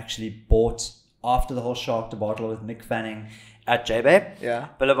 Billabong actually bought after the whole shark debacle with Mick Fanning at J-Bay. Yeah.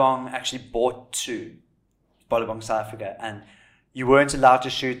 Billabong actually bought 2, Billabong South Africa, and you weren't allowed to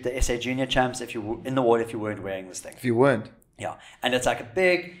shoot the SA Junior Champs if you were in the water if you weren't wearing this thing. If you weren't. Yeah, and it's like a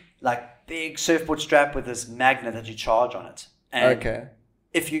big surfboard strap with this magnet that you charge on it. And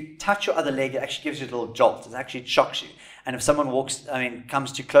if you touch your other leg, it actually gives you a little jolt. It actually shocks you. And if someone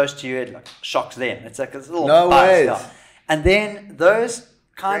comes too close to you, it like shocks them. It's like a little buzz. Yeah. And then those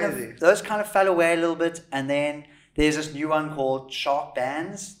kind of fell away a little bit. And then there's this new one called Shark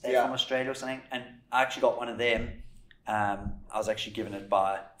Bands. They're from Australia or something. And I actually got one of them. I was actually given it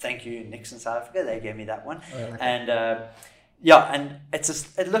by, thank you, Nixon South Africa. They gave me that one. And and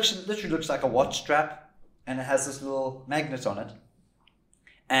it literally looks like a watch strap, and it has this little magnet on it.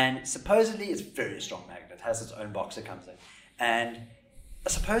 And supposedly it's a very strong magnet. It has its own box that comes in. And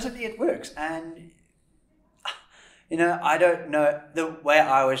supposedly it works. And, I don't know. The way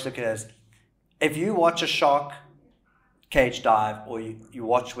I always look at it is, if you watch a shark cage dive, or you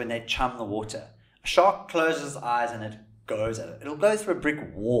watch when they chum the water, a shark closes its eyes and it goes at it. It'll go through a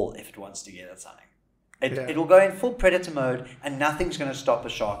brick wall if it wants to get at something. It'll go in full predator mode, and nothing's going to stop a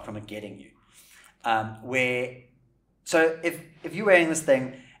shark from it getting you. So if you're wearing this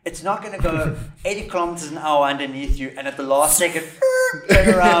thing, it's not going to go 80 kilometers an hour underneath you, and at the last second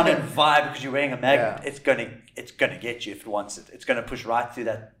turn around and vibe because you're wearing a magnet. It's going to get you if it wants it. It's going to push right through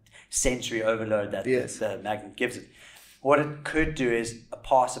that sensory overload that the magnet gives it. What it could do is a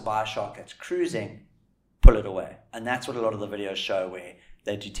passerby shark that's cruising, pull it away, and that's what a lot of the videos show, where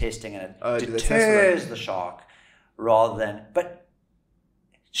they do testing and it deters the shark rather than. But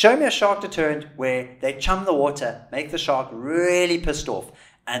show me a shark deterrent where they chum the water, make the shark really pissed off,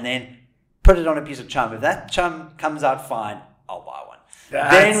 and then put it on a piece of chum. If that chum comes out fine, I'll buy one.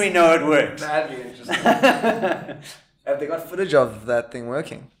 Then we know it works. That'd be interesting. Have they got footage of that thing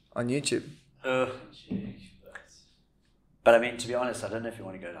working on YouTube? But I mean, to be honest, I don't know if you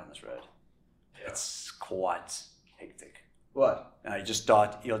want to go down this road. Yeah. It's quite hectic. What? You'll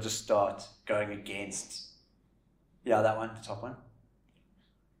just start going against. Yeah, that one, the top one.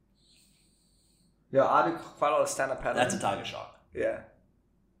 Yeah, I do quite a lot of stand-up paddling. That's a tiger shark. Yeah.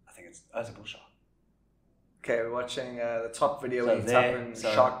 I think it's a bull shark. Okay, we're watching the top video where you type in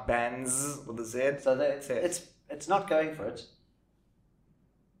Shark Bands with a Z. So it's not going for it.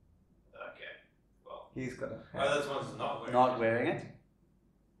 Okay. Well, he's got a... that's one's not wearing it.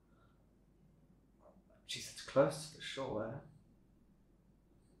 Jeez, it's close to the shore.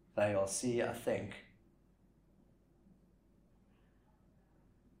 So you'll see, I think.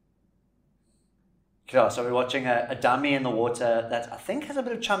 Okay, so we're watching a dummy in the water that I think has a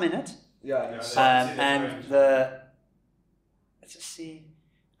bit of chum in it. Yeah. Let's just see.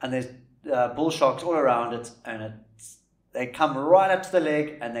 And there's bull sharks all around it, and they come right up to the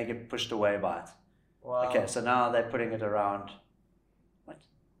leg and they get pushed away by it. Wow. Okay, so now they're putting it around. What?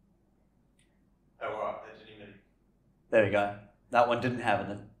 Oh, wow. They didn't even... There we go. That one didn't have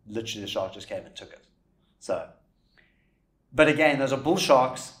it. Literally, the shark just came and took it. So, but again, those are bull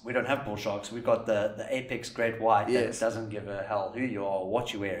sharks. We don't have bull sharks. We've got the apex great white that doesn't give a hell who you are or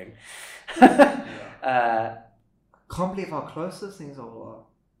what you're wearing. Can't believe how close those things all are.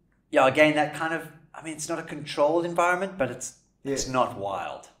 Yeah, again, that kind of, I mean, it's not a controlled environment, but it's not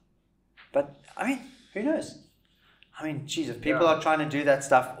wild. But, I mean, who knows? I mean, geez, if people are trying to do that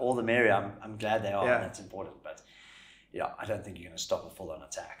stuff, all the merrier. I'm glad they are, and that's important. But, I don't think you're going to stop a full-on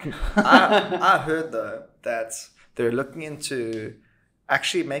attack. I heard, though, that they're looking into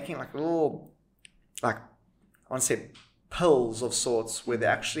actually making like little, like, I want to say pills of sorts where they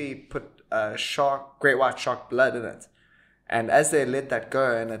actually put great white shark blood in it, and as they let that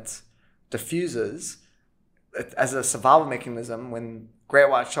go and it diffuses, as a survival mechanism, when great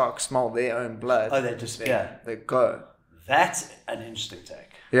white sharks smell their own blood, they disappear. They go. That's an interesting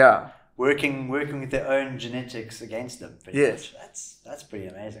take. Yeah. Working with their own genetics against them. Yes. Much. That's pretty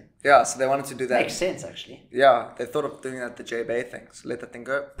amazing. Yeah, so they wanted to do that. Makes sense, actually. Yeah, they thought of doing that at the J Bay thing. So let that thing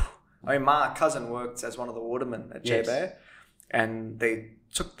go. I mean, my cousin worked as one of the watermen at J Bay, and they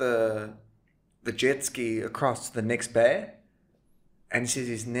took the jet ski across to the next bay, and he says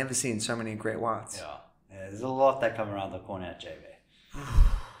he's never seen so many great whites. Yeah, there's a lot that come around the corner at J Bay.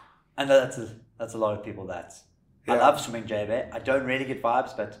 I know that's a lot of people that. I love swimming J Bay. I don't really get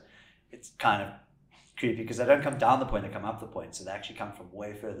vibes, but it's kind of creepy because they don't come down the point, they come up the point. So they actually come from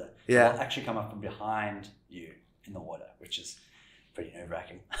way further. Yeah. They'll actually come up from behind you in the water, which is pretty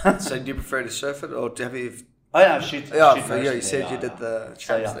nerve-wracking. So do you prefer to surf it, or have you... Oh yeah, shoot. Yeah, shoot you mostly, said you did the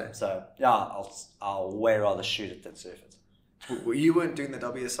champs there. So I'll way rather shoot it than surf it. You weren't doing the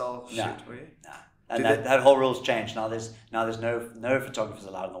WSL shoot, No. were you? Nah. And that whole rule's changed. Now there's no photographers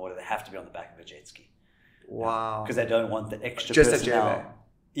allowed in the water. They have to be on the back of a jet ski. Wow. Because they don't want the extra Just personnel. at JB.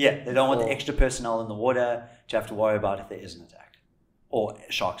 Yeah, they don't want the extra personnel in the water to have to worry about if there is an attack or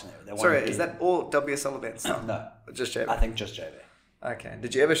sharks in there. They want Sorry, is that all WSL events? No, Just JB? I think just JB. Okay.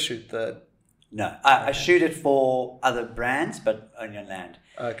 Did you ever shoot the... No, I shoot it for other brands, but only on land.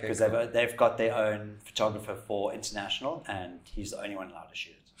 Okay, Because cool. they've got their own photographer for international, and he's the only one allowed to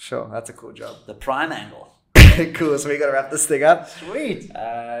shoot it. Sure, that's a cool job. The prime angle. Cool, so we got to wrap this thing up. Sweet.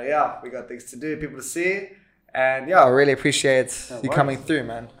 Yeah, we got things to do, people to see. And yeah, I really appreciate you coming through,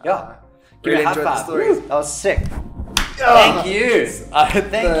 man. Yeah. Really Give me a high enjoyed the five. stories. Woo, that was sick. Yeah. Thank you. I hit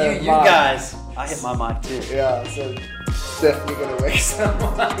Thank the you, you mic. guys. I hit my mic too. Yeah, so definitely gonna wake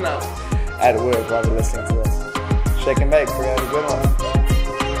someone up at work while they're listening to this. Shake and bake, we had a good one.